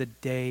see the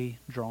day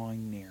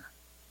drawing near.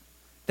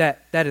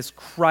 That is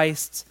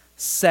Christ's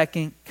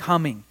second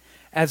coming.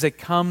 As it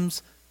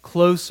comes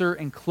closer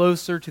and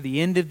closer to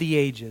the end of the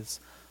ages,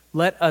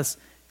 let us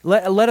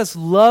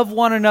love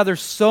one another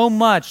so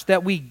much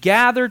that we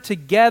gather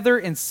together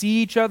and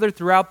see each other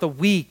throughout the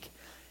week.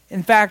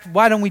 In fact,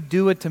 why don't we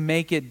do it to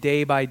make it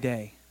day by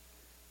day?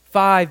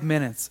 5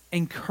 minutes.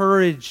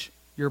 Encourage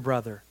your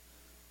brother.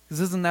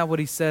 Because isn't that what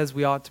he says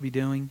we ought to be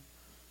doing?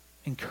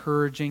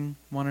 Encouraging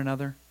one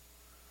another.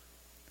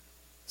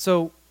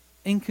 So,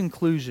 in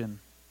conclusion,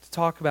 to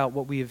talk about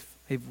what we've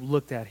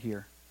looked at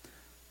here.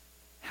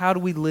 How do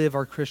we live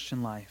our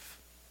Christian life?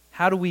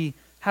 How do we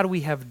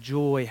have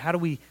joy? How do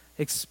we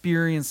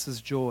experience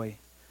this joy?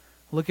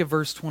 Look at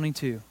verse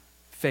 22,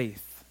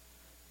 faith.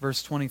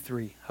 Verse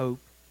 23, hope.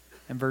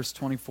 And verse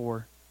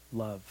 24,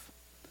 love.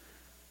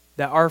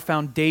 That our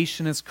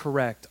foundation is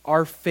correct.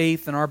 Our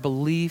faith and our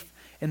belief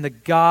in the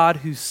God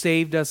who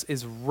saved us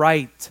is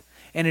right.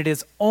 And it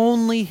is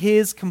only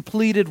His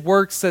completed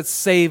works that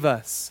save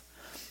us.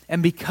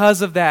 And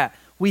because of that,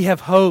 we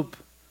have hope.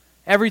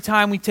 Every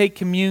time we take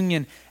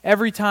communion,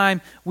 every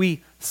time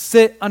we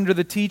sit under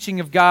the teaching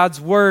of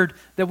God's Word,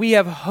 that we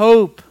have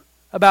hope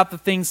about the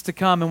things to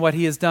come and what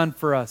He has done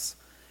for us.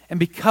 And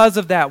because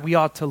of that, we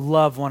ought to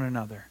love one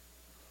another.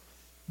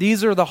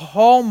 These are the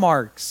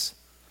hallmarks.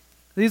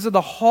 These are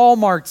the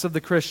hallmarks of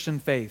the Christian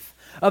faith,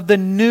 of the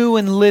new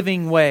and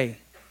living way.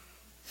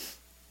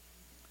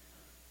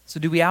 So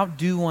do we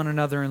outdo one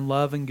another in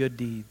love and good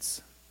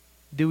deeds?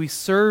 Do we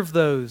serve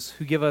those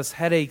who give us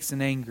headaches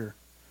and anger?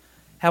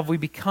 Have we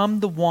become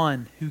the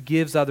one who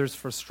gives others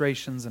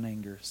frustrations and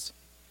angers?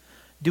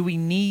 Do we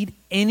need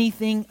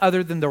anything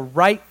other than the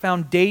right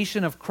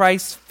foundation of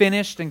Christ's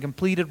finished and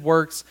completed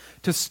works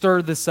to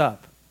stir this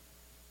up?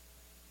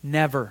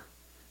 Never.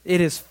 It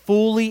is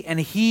fully, and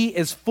He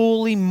is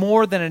fully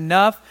more than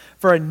enough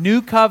for a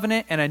new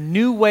covenant and a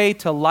new way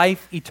to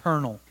life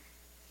eternal.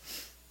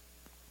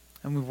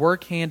 And we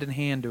work hand in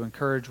hand to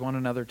encourage one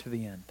another to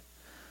the end,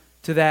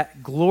 to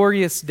that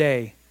glorious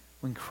day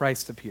when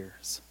Christ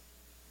appears.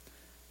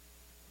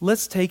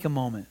 Let's take a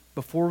moment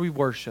before we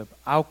worship.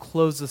 I'll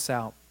close this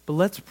out, but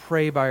let's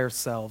pray by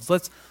ourselves.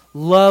 Let's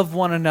love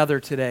one another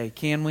today,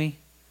 can we?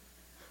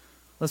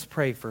 Let's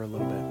pray for a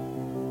little bit.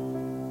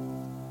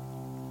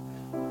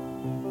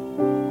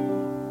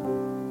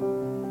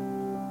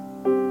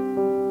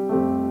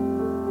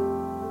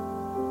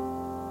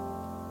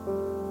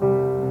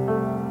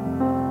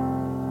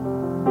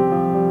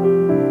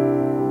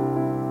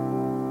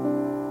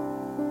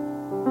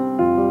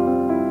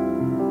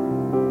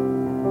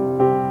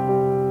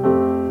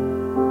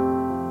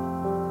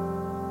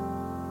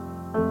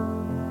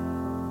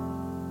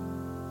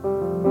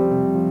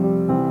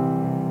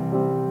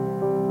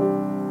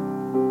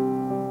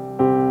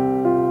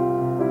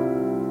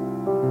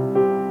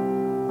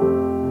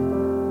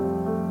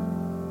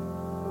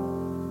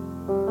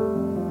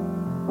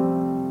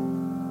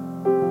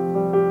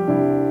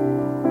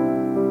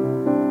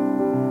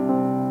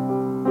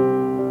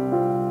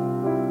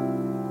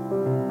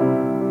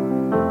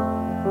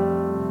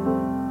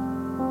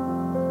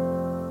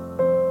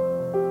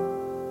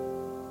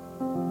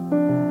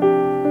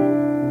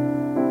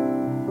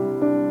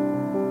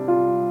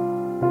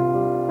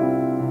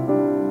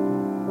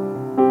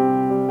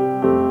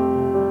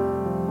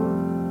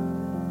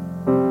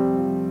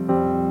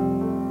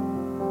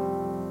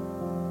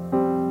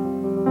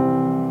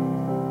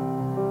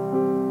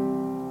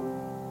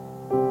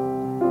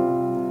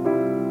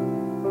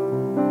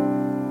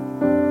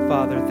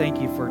 Thank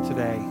you for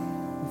today.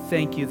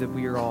 Thank you that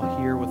we are all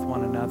here with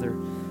one another.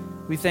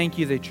 We thank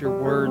you that your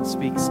word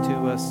speaks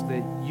to us,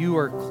 that you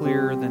are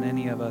clearer than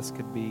any of us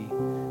could be,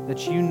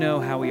 that you know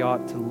how we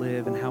ought to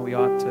live and how we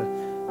ought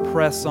to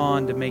press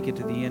on to make it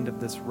to the end of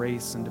this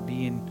race and to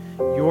be in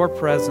your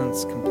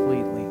presence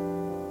completely.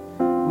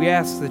 We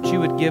ask that you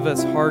would give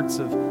us hearts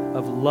of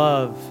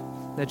love,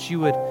 that you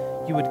would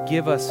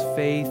give us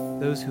faith,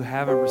 those who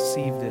haven't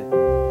received it,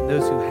 and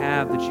those who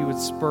have, that you would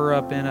spur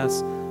up in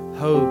us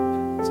hope,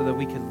 so that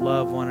we could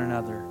love one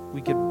another.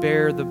 We could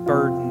bear the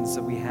burdens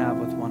that we have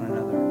with one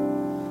another.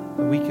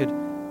 That we could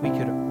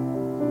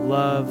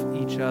love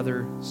each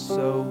other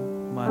so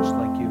much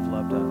like you've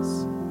loved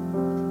us.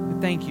 We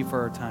thank you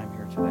for our time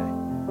here today.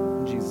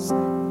 In Jesus'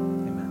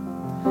 name,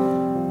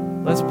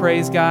 amen. Let's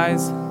praise,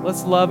 guys.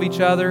 Let's love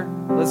each other.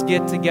 Let's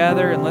get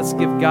together and let's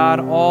give God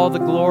all the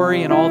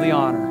glory and all the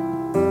honor.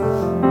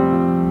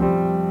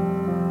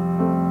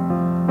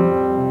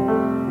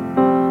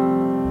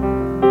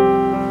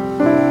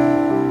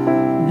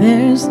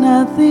 There's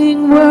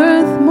nothing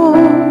worth more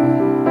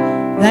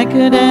that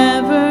could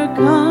ever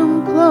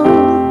come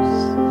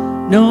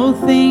close. No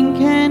thing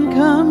can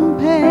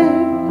compare.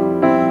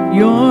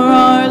 You're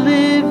our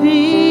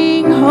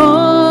living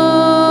hope.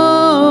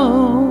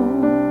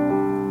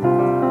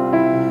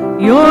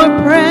 Your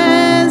presence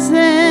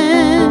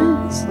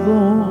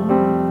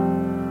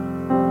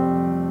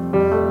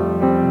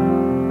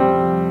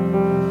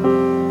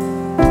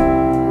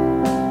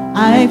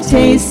I've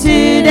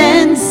tasted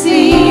and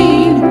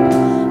seen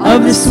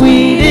of the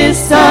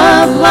sweetest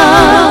of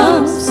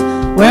loves,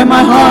 where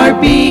my heart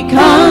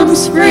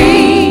becomes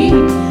free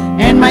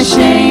and my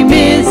shame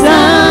is undone.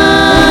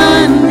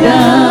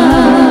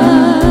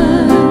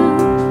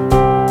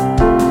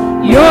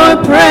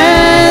 Your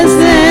presence,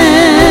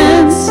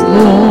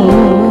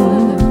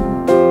 Lord.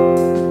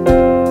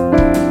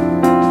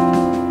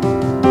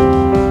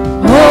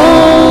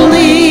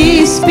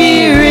 Holy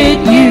Spirit,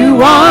 you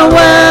are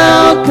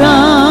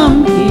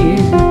welcome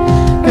here.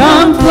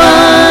 Come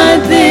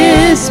flood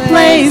this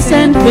place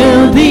and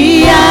fill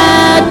the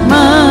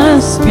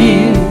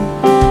atmosphere.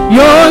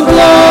 Your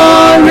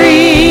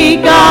glory,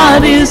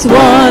 God, is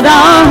what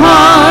our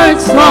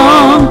hearts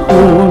long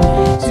for.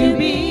 To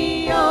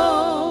be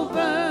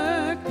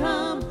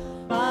overcome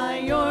by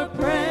your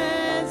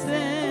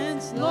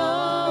presence, Lord.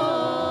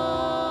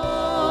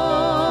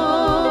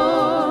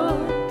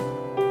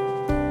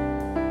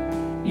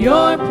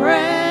 Your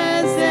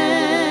presence,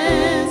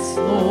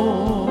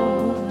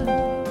 Lord.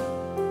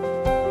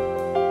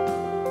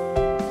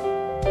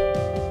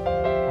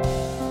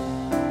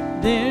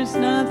 There's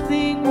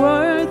nothing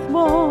worth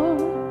more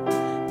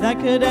that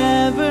could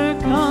ever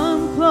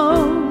come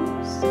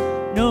close.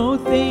 No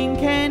thing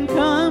can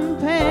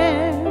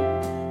compare.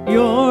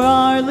 You're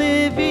our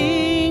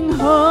living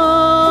hope.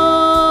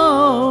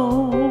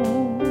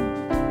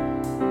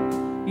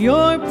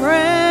 Your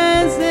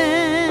presence,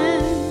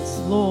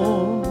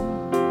 Lord.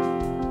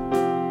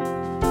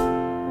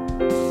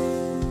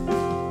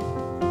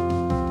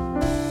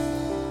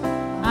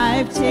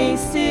 I've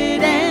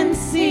tasted and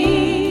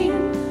seen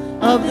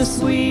of the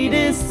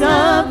sweetest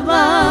of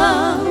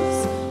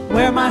loves,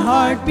 where my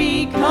heart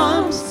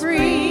becomes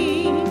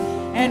free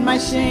and my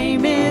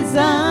shame is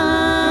undone.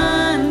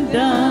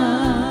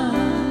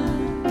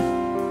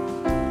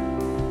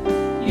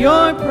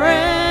 Your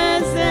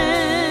presence,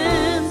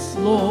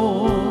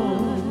 Lord.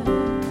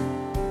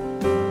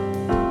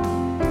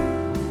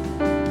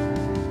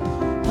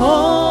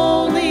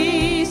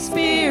 Holy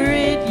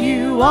Spirit,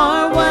 you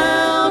are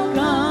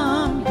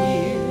welcome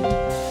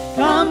here.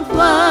 Come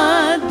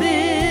flood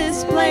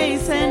this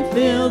place and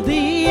fill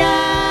the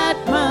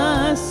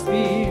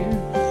atmosphere.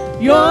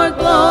 Your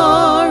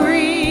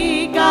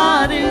glory,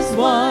 God, is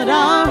what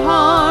our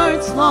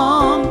hearts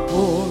long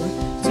for.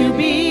 To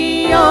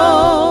be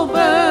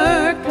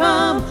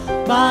overcome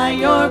by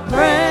your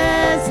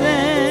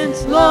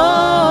presence, Lord.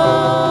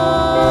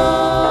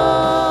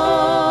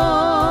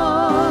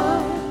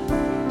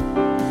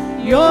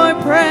 Your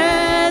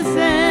presence,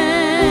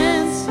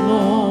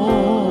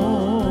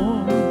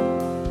 Lord.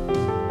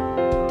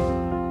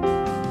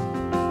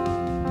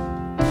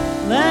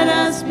 Let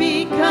us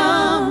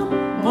become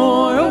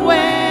more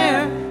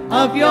aware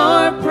of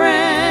your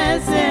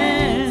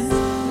presence.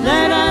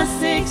 Let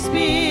us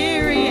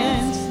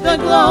experience the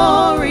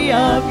glory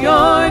of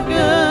your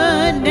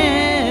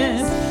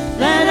goodness.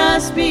 Let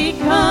us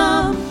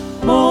become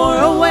more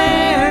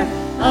aware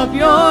of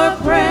your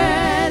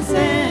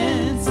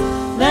presence.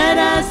 Let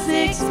us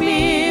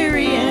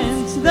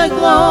experience the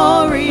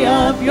glory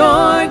of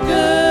your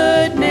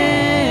goodness.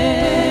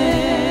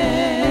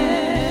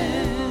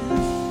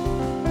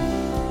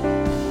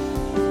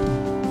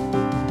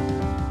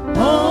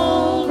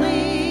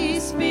 Holy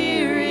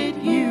Spirit,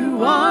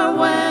 you are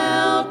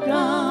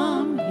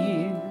welcome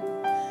here.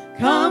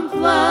 Come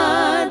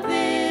flood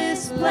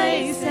this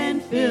place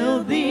and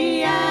fill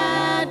the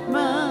atmosphere.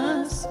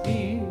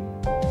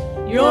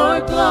 Your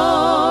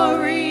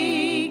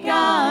glory,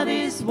 God,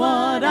 is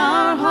what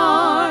our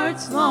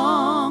hearts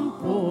long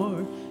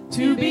for.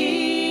 To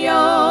be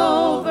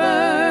overcome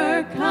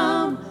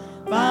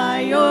by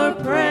your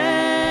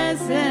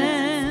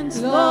presence,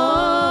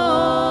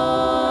 Lord.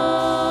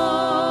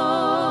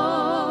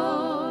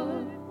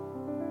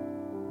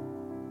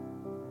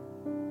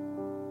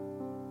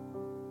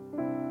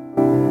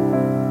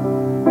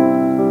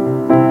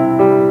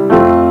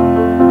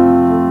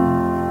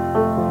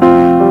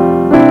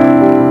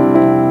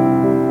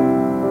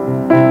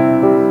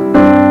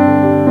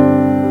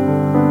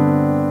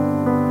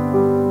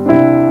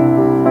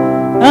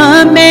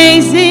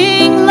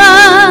 Amazing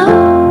love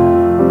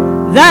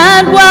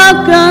that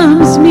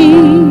welcomes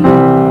me,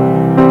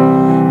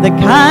 the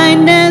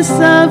kindness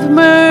of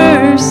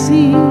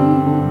mercy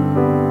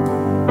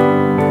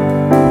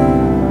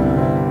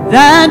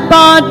that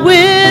bought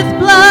with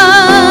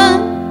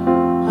blood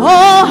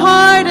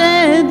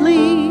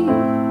wholeheartedly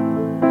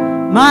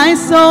my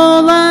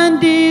soul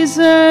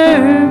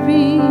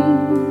undeserving.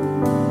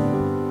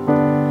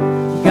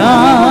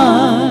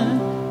 God,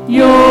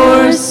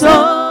 you're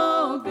so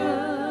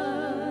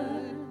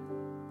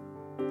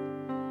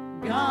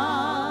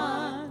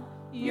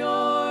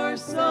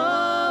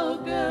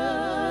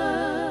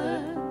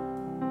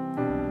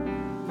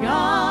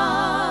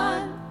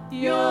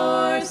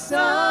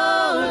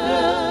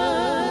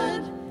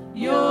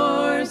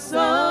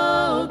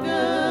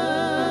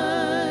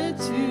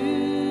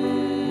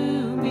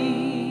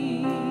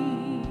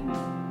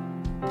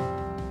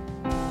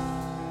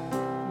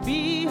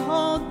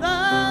Behold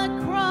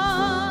the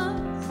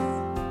cross,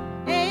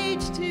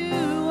 age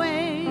to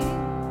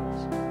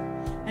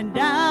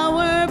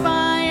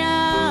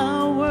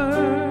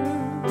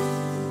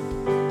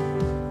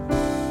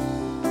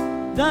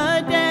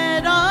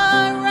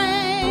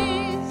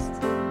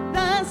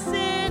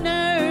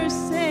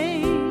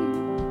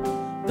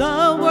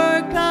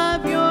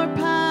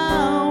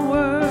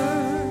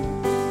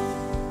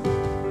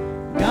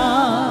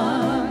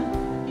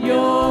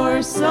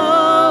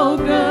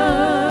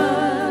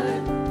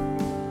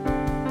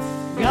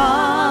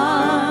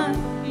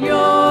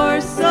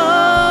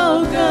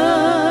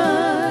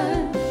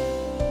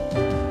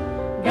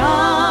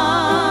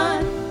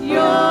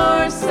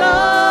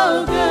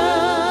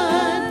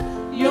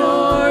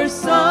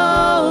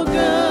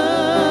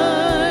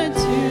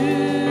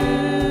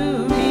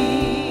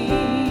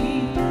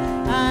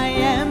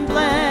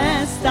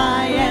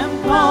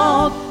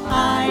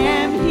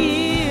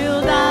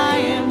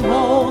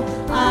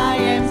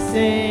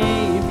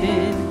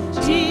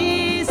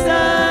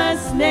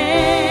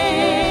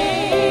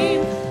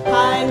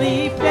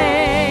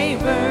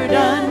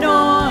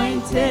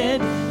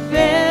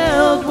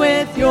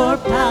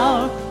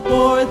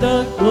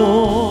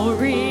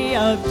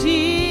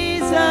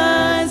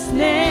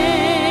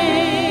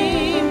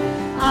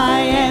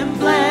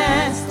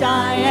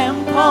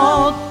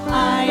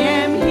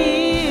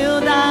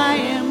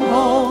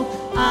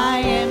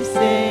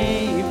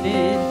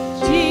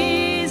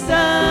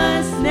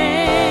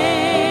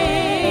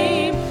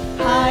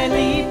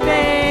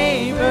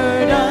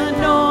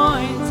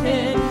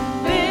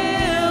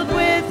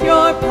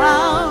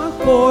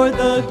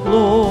the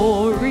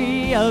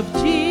glory of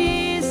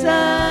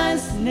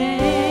Jesus' name.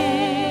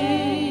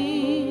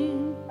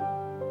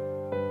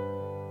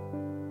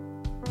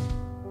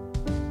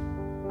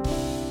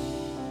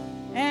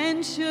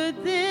 And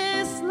should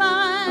this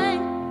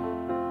life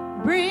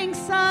bring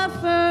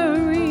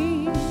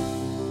suffering,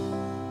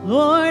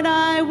 Lord,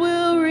 I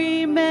will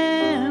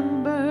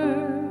remember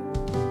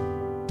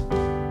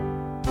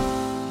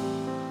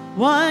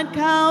what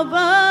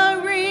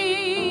Calvary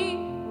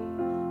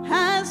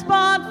has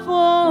bought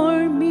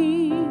for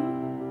me,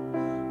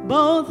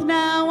 both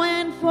now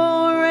and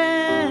forever.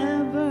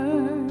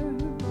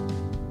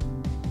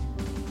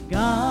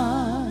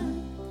 God,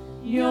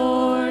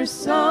 you're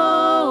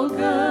so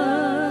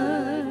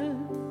good.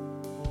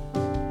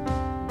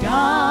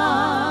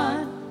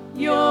 God,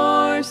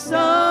 you're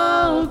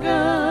so good.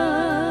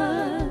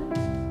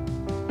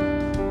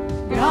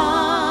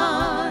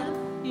 God,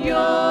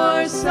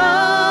 you're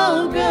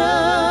so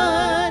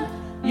good.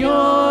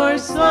 You're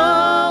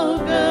so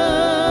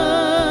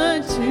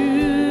good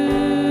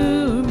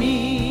to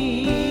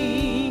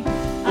me.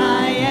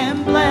 I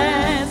am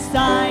blessed,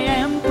 I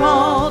am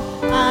called,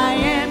 I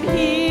am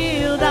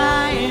healed,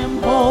 I am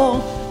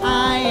whole,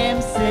 I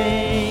am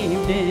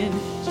saved in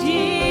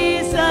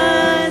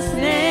Jesus'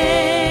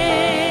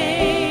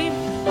 name.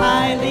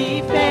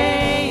 Highly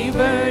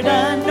favored,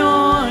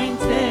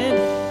 anointed,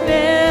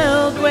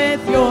 filled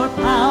with your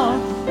power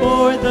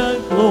for the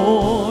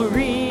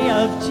glory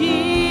of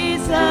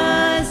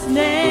Jesus'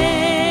 name.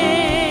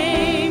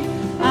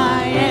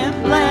 I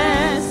am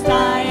blessed,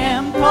 I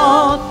am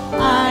called,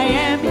 I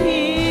am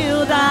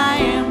healed, I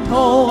am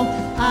whole,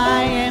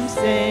 I am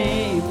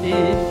saved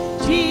in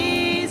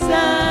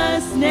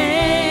Jesus'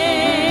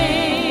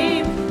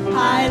 name.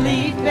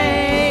 Highly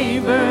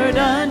favored,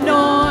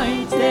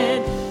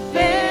 anointed,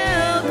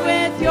 filled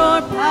with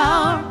your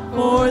power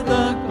for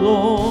the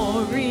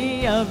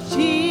glory of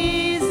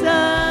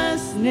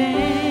Jesus'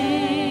 name.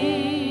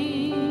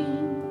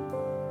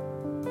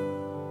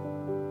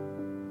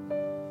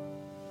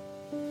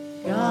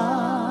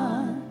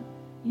 God,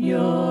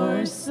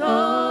 you're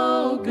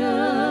so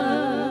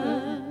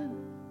good.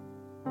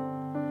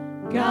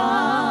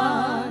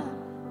 God,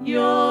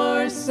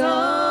 you're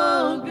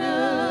so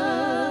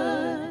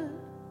good.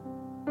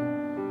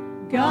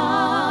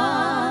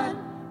 God,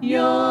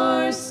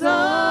 you're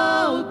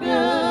so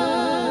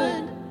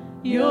good.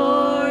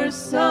 You're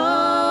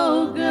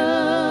so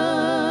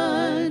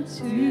good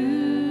to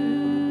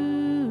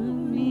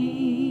me.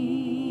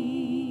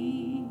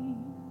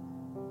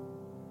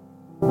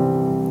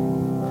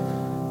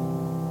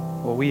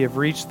 Well, we have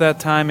reached that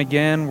time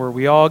again where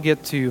we all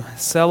get to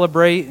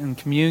celebrate in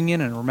communion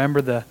and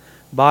remember the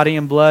body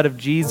and blood of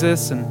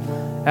Jesus.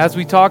 And as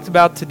we talked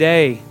about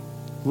today,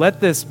 let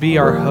this be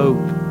our hope,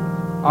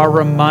 our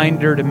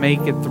reminder to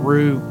make it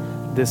through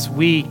this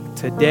week,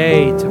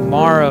 today,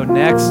 tomorrow,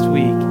 next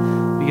week,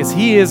 because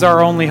He is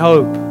our only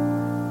hope.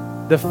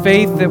 The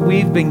faith that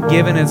we've been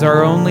given is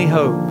our only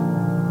hope.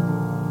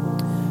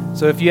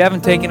 So if you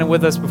haven't taken it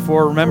with us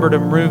before, remember to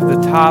remove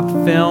the top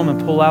film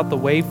and pull out the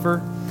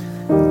wafer.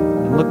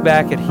 And look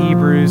back at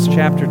Hebrews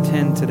chapter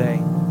 10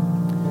 today.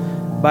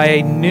 By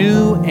a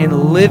new and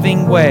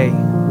living way,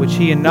 which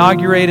He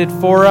inaugurated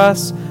for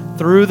us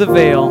through the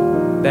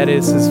veil, that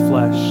is His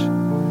flesh.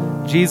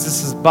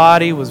 Jesus'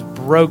 body was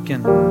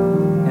broken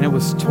and it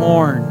was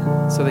torn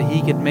so that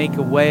He could make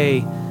a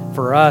way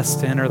for us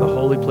to enter the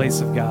holy place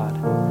of God.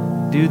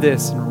 Do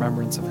this in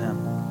remembrance of Him.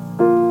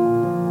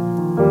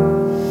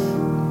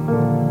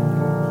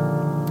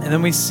 And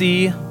then we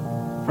see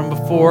from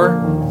before,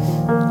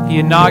 He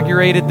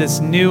inaugurated this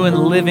new and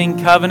living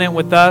covenant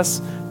with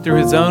us through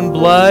His own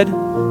blood,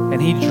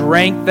 and He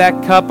drank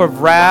that cup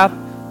of wrath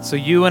so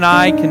you and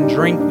I can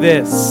drink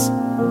this.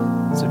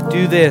 So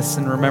do this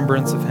in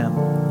remembrance of Him.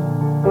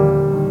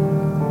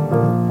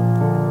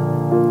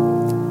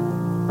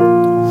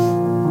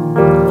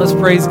 Let's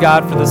praise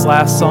God for this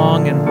last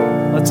song, and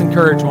let's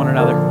encourage one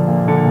another.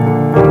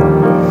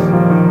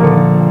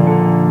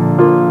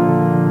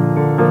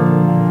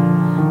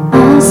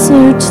 I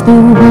searched the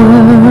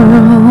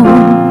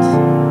world,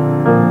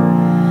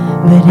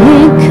 but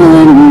it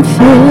couldn't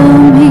fill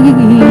me.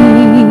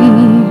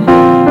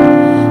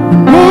 A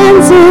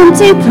man's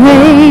empty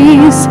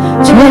praise,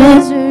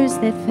 treasures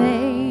that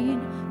fade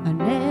are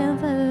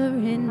never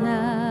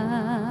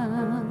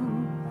enough.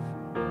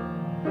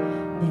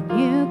 Then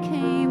you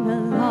came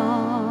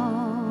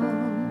along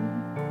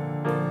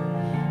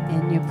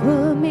and you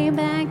put me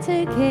back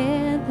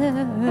together,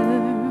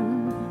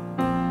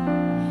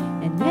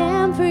 and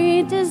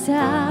every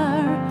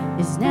desire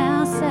is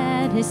now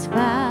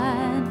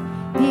satisfied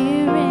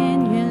here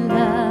in your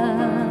love.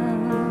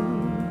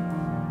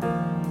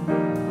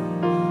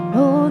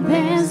 Oh,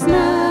 there's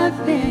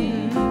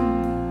nothing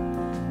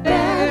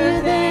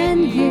better than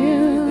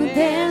you.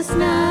 There's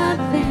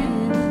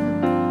nothing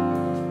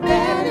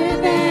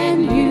better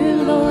than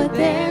you, Lord.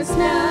 There's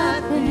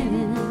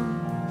nothing,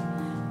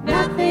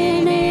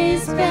 nothing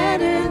is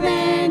better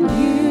than you.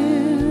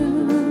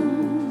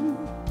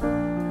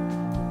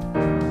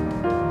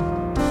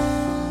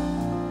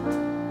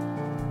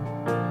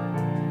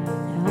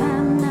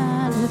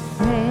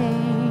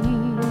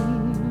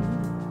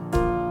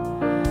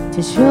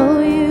 to show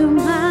you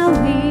my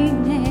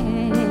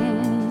weakness,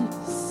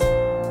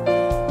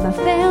 my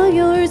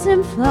failures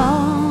and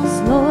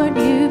flaws. Lord,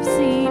 you've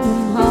seen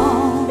them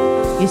all.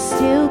 You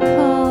still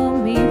call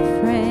me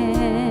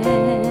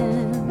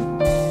friend,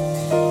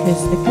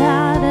 'cause the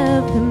God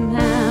of the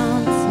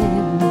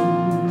mountain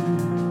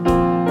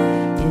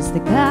is the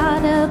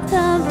God of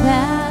the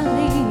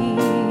valley,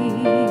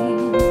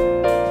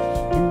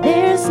 and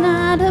there's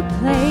not a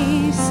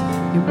place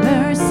your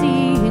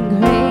mercy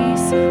and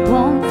grace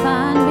won't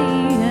find me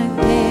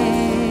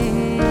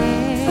again.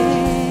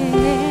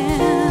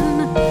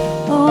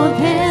 Oh,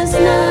 there's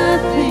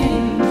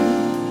nothing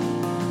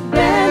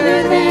better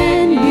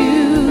than you.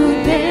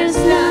 There's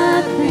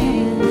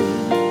nothing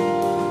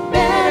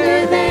better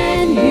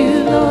than you,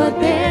 Lord.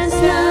 There's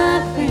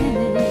nothing.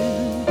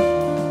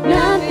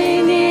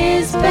 Nothing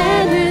is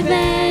better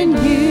than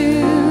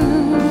you.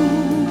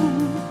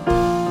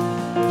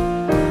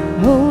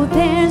 Oh,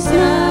 there's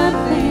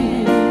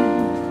nothing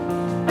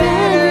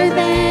better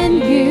than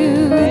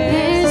you.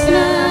 There's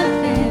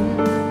nothing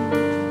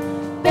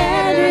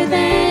better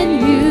than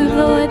you,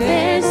 Lord.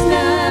 There's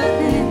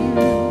nothing.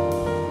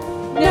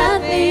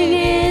 Nothing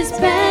is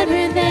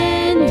better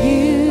than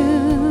you.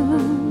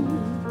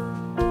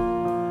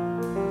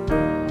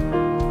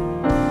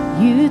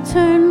 You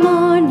turn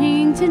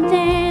mourning to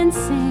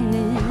dancing.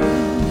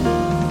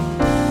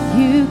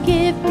 You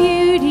give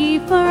beauty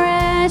for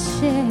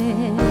ashes.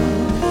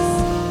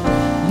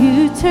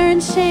 You turn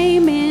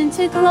shame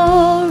into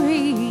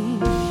glory.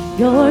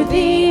 You're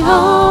the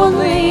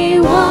only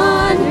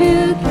one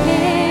who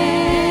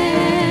can.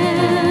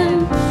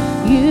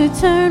 You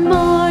turn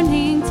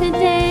mourning to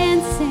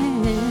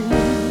dancing.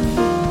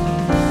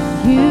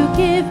 You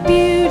give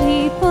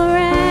beauty for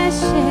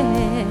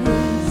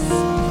ashes.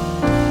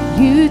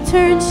 You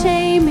turn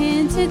shame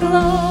into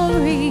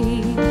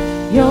glory.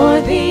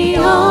 You're the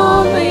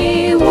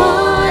only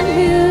one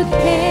who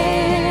can.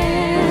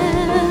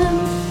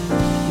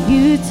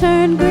 You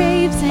turn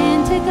graves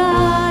into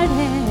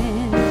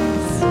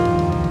gardens.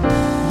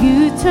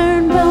 You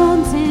turn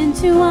bones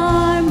into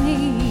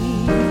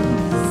armies.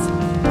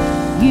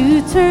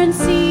 You turn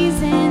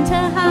seas into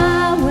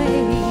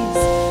highways.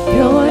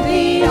 You're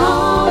the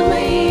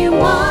only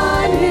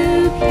one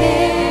who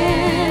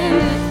can.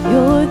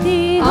 You're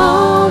the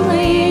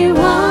only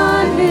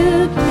one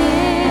who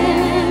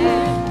can.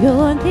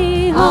 You're the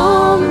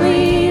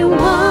only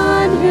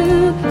one who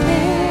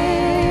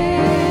can.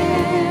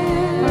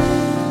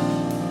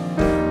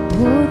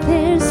 Oh,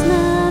 there's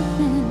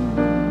nothing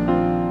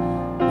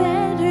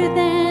better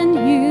than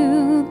you.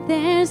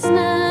 There's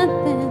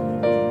nothing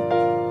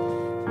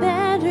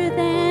better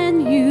than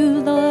you,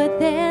 Lord.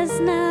 There's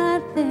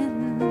nothing.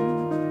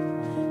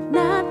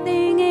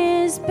 Nothing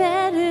is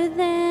better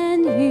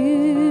than you.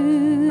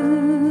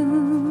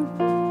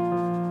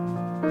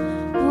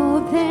 Oh,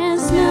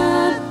 there's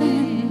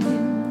nothing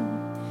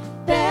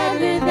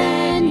better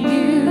than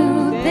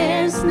you.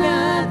 There's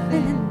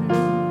nothing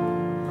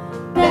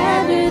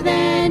better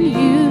than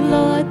you,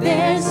 Lord.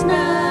 There's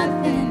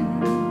nothing.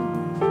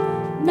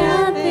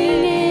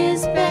 Nothing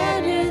is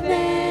better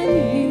than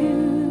you.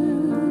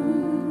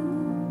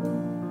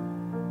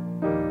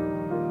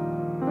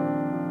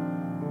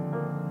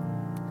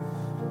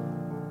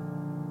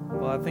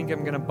 Well, I think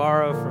I'm going to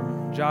borrow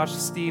from Josh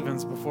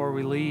Stevens before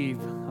we leave.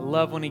 I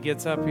love when he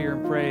gets up here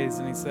and prays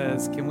and he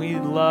says, can we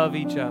love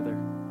each other?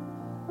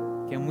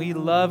 Can we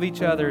love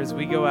each other as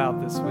we go out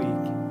this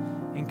week?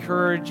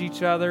 Encourage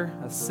each other,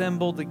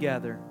 assemble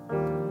together,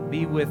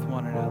 be with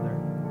one another.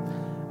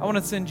 I want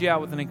to send you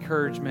out with an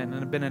encouragement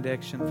and a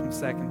benediction from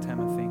 2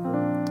 Timothy.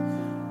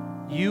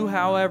 You,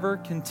 however,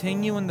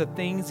 continue in the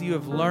things you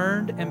have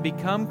learned and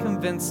become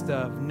convinced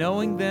of,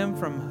 knowing them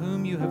from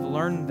whom you have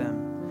learned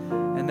them,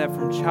 and that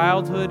from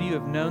childhood you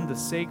have known the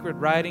sacred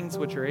writings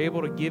which are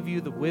able to give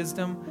you the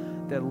wisdom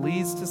that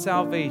leads to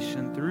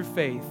salvation through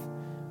faith,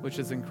 which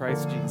is in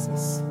Christ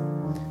Jesus.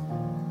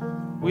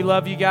 We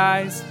love you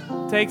guys.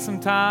 Take some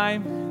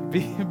time,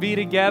 be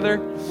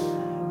together,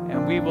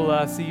 and we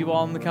will see you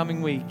all in the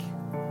coming week.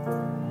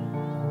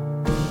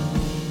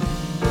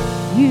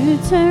 You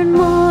turn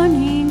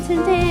mourning to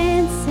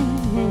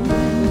dancing.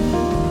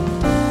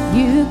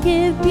 You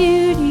give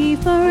beauty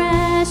for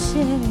ashes.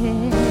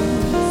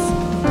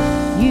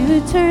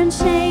 You turn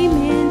shame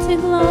into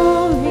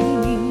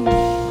glory.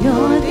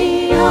 You're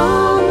the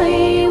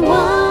only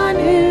one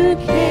who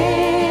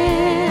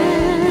can.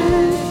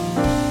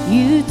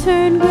 You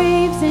turn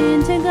graves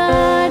into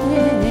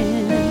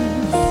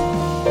gardens.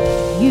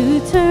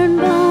 You turn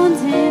bones